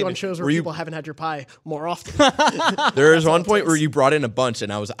one to have point you on shows where, where you- people haven't had your pie more often. There was one point where you brought in a bunch,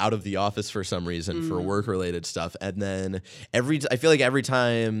 and I was out of the office for some reason for work-related stuff. And then I feel like every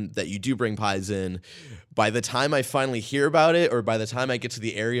time that you do bring pies in, by the time I finally hear about it, or by the time I get to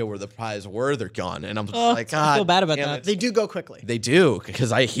the area where the pies were, they're gone, and I'm just like, God, I feel bad about damn that. it." They do go quickly. They do,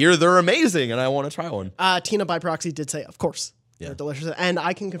 because I hear they're amazing, and I want to try one. Tina by proxy did say, of course. Yeah. They're delicious. And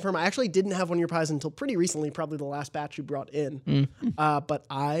I can confirm, I actually didn't have one of your pies until pretty recently, probably the last batch you brought in. But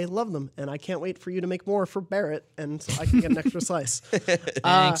I love them, and I can't wait for you to make more for Barrett, and so I can get an extra slice.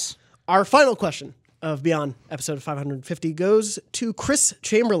 Thanks. Our final question of Beyond episode 550 goes to Chris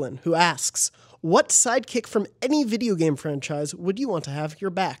Chamberlain, who asks, what sidekick from any video game franchise would you want to have your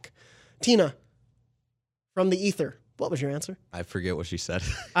back? Tina, from the ether, what was your answer? I forget what she said.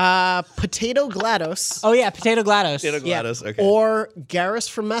 Potato GLaDOS. Oh yeah, Potato GLaDOS. Potato GLaDOS, okay. Or Garrus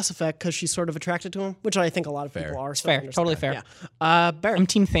from Mass Effect because she's sort of attracted to him, which I think a lot of people are. Fair, totally fair. Yeah. Barrett. I'm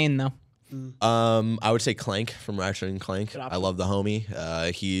Team Thane though. I would say Clank from Ratchet and Clank. I love the homie.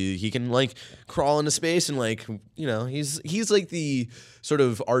 He can like crawl into space and like he's like the sort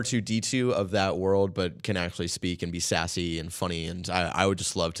of R2-D2 of that world, but can actually speak and be sassy and funny. And I would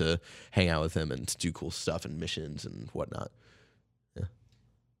just love to hang out with him and do cool stuff and missions and whatnot.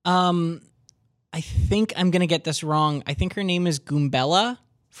 I think I'm gonna get this wrong. I think her name is Goombella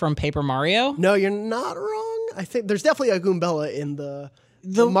from Paper Mario. No, you're not wrong. I think there's definitely a Goombella in the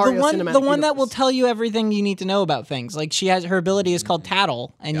Mario Cinematic the one that will Universe. tell you everything you need to know about things. Like her ability is called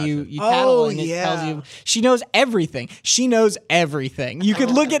Tattle, and you tattle, and it tells you she knows everything. She knows everything. You could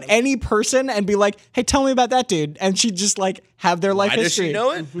look at any person and be like, "Hey, tell me about that dude," and she'd just like have their life Why does history she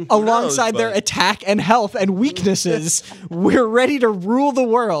know it? Who alongside knows, their but- attack and health and weaknesses. We're ready to rule the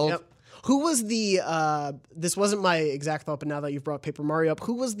world. Yep. Who was the? This wasn't my exact thought, but now that you've brought Paper Mario up,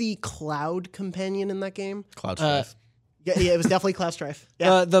 who was the Cloud companion in that game? Cloud Strife. Yeah, it was definitely Cloud Strife.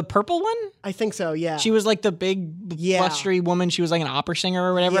 Yeah, The purple one? I think so. Yeah, She was like the big, blustery woman. She was like an opera singer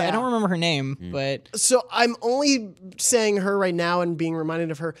or whatever. Yeah. I don't remember her name, but So I'm only saying her right now and being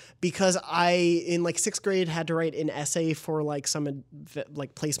reminded of her because I, in like 6th grade, had to write an essay for like some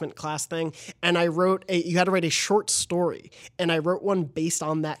like placement class thing, and I wrote you had to write a short story, and I wrote one based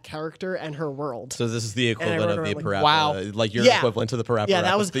on that character and her world. So this is the equivalent wrote of the her, like, Parappa. wow. Like your Yeah. equivalent to the Parappa Yeah,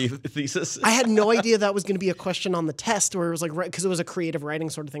 that was- thesis. I had no idea that was going to be a question on the test, where it was like, because it was a creative writing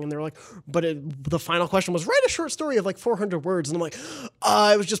sort of thing, and they were like, but the final question was write a short story of like 400 words, and I'm like,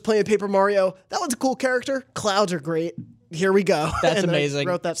 I was just playing Paper Mario. That was a cool character. Clouds are great. Here we go. that's And amazing.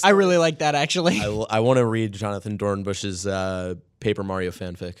 I wrote that. I Story. really like that actually. I want to read Jonathan Dornbush's Paper Mario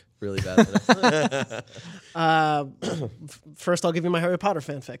fanfic really bad. First, I'll give you my Harry Potter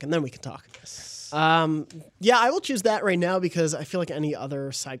fanfic, and then we can talk. Yeah, I will choose that right now because I feel like any other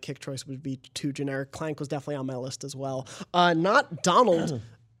sidekick choice would be too generic. Clank was definitely on my list as well. Not Donald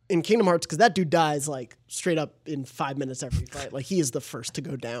in Kingdom Hearts, because that dude dies like straight up in 5 minutes every fight. Like he is the first to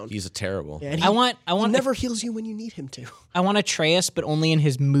go down. He's a terrible. Yeah, and I want he never heals you when you need him to. I want Atreus, but only in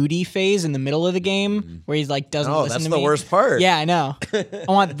his moody phase in the middle of the game where he's like doesn't Oh, listen that's to the me. worst part. Yeah, I know. I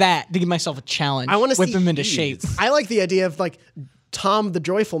want that to give myself a challenge. I want to whip see him into shape. I like the idea of like Tom the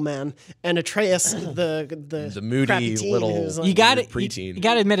joyful man and Atreus the moody crappy teen little- who's like, You got to preteen. You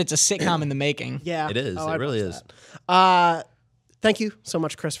got to admit it's a sitcom in the making. yeah, It is. Oh, It I'd really watch is. that. Thank you so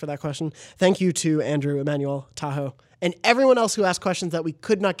much, Chris, for that question. Thank you to Andrew, Emmanuel, Tahoe, and everyone else who asked questions that we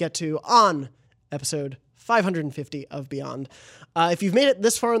could not get to on episode 550 of Beyond. If you've made it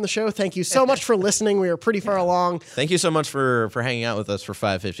this far in the show, thank you so much for listening. We are pretty far along. Thank you so much for hanging out with us for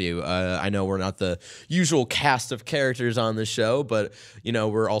 550. I know we're not the usual cast of characters on this show, but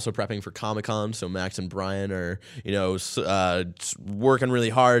we're also prepping for Comic-Con, so Max and Brian are working really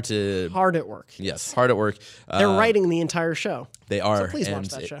hard to Hard at work. Yes, hard at work. They're writing the entire show. They are. please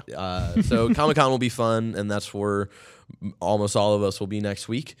watch and that show. So Comic-Con will be fun, and that's where almost all of us will be next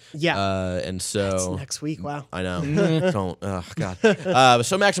week. Yeah. And so Next week, wow. I know. Don't. Oh God.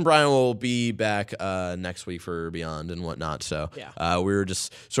 So Max and Brian will be back next week for Beyond and whatnot. So we were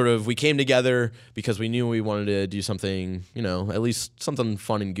just we came together because we knew we wanted to do something, at least something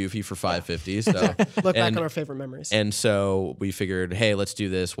fun and goofy for 550. So Look back on our favorite memories. and so we figured, hey, let's do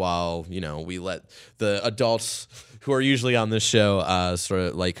this while we let the adults who are usually on this show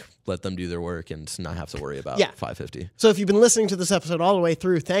let them do their work and not have to worry about 550. So if you've been listening to this episode all the way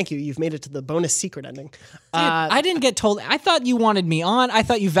through, thank you. You've made it to the bonus secret ending. I didn't get told. I thought you wanted me on. I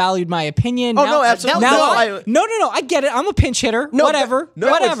thought you valued my opinion. Oh, no, absolutely. No, I get it. I'm a pinch hitter. No, whatever. no,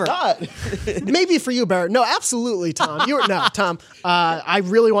 whatever. Maybe for you, Barrett. No, absolutely, Tom. Tom. I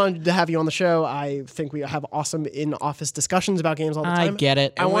really wanted to have you on the show. I think we have awesome in-office discussions about games all the I time. get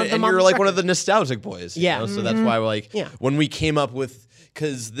it. I wanted And them on you're the like one record. of the nostalgic boys. Yeah. So that's why Yeah. when we came up with,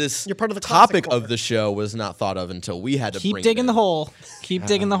 because this You're part of the classic topic of core. the show was not thought of until we had to Keep bring digging it the in. hole. Keep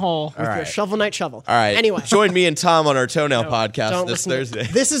digging the hole. With your Shovel Knight shovel. All right. Anyway. Join me and Tom on our Toenail podcast Don't this listen to-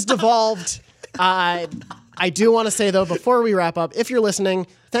 Thursday. This is devolved. I do want to say, though, before we wrap up, if you're listening,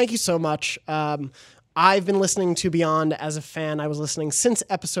 thank you so much. I've been listening to Beyond as a fan. I was listening since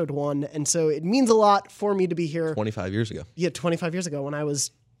episode 1, and so it means a lot for me to be here. 25 years ago. Yeah, 25 years ago when I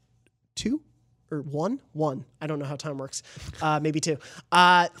was 2 or 1. I don't know how time works. Maybe 2.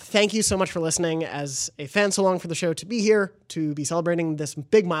 Thank you so much for listening as a fan so long for the show, to be here, to be celebrating this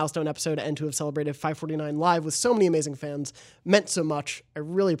big milestone episode, and to have celebrated 549 live with so many amazing fans. Meant so much. I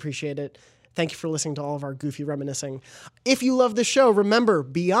really appreciate it. Thank you for listening to all of our goofy reminiscing. If you love this show, remember,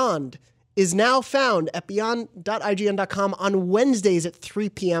 Beyond is now found at beyond.ign.com on Wednesdays at 3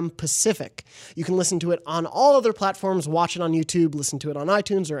 p.m. Pacific. You can listen to it on all other platforms, watch it on YouTube, listen to it on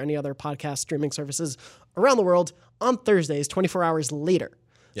iTunes or any other podcast streaming services around the world on Thursdays, 24 hours later.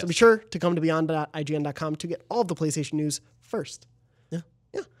 So be sure to come to beyond.ign.com to get all of the PlayStation news first.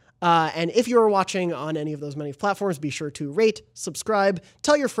 And if you are watching on any of those many platforms, be sure to rate, subscribe,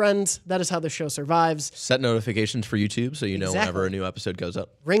 tell your friends. That is how the show survives. Set notifications for YouTube so you know whenever a new episode goes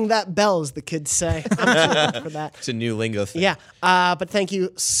up. Ring that bell, as the kids say. I'm too old for that. It's a new lingo thing. Yeah. But thank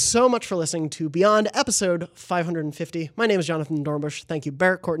you so much for listening to Beyond episode 550. My name is Jonathan Dornbush. Thank you,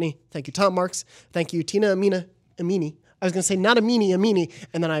 Barrett Courtney. Thank you, Tom Marks. Thank you, Tina Amini. I was going to say not Amini,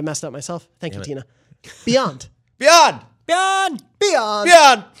 and then I messed up myself. Thank you, Tina. Beyond. Beyond! Beyond! Beyond.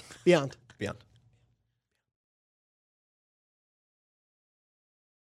 Beyond! Beyond. Beyond.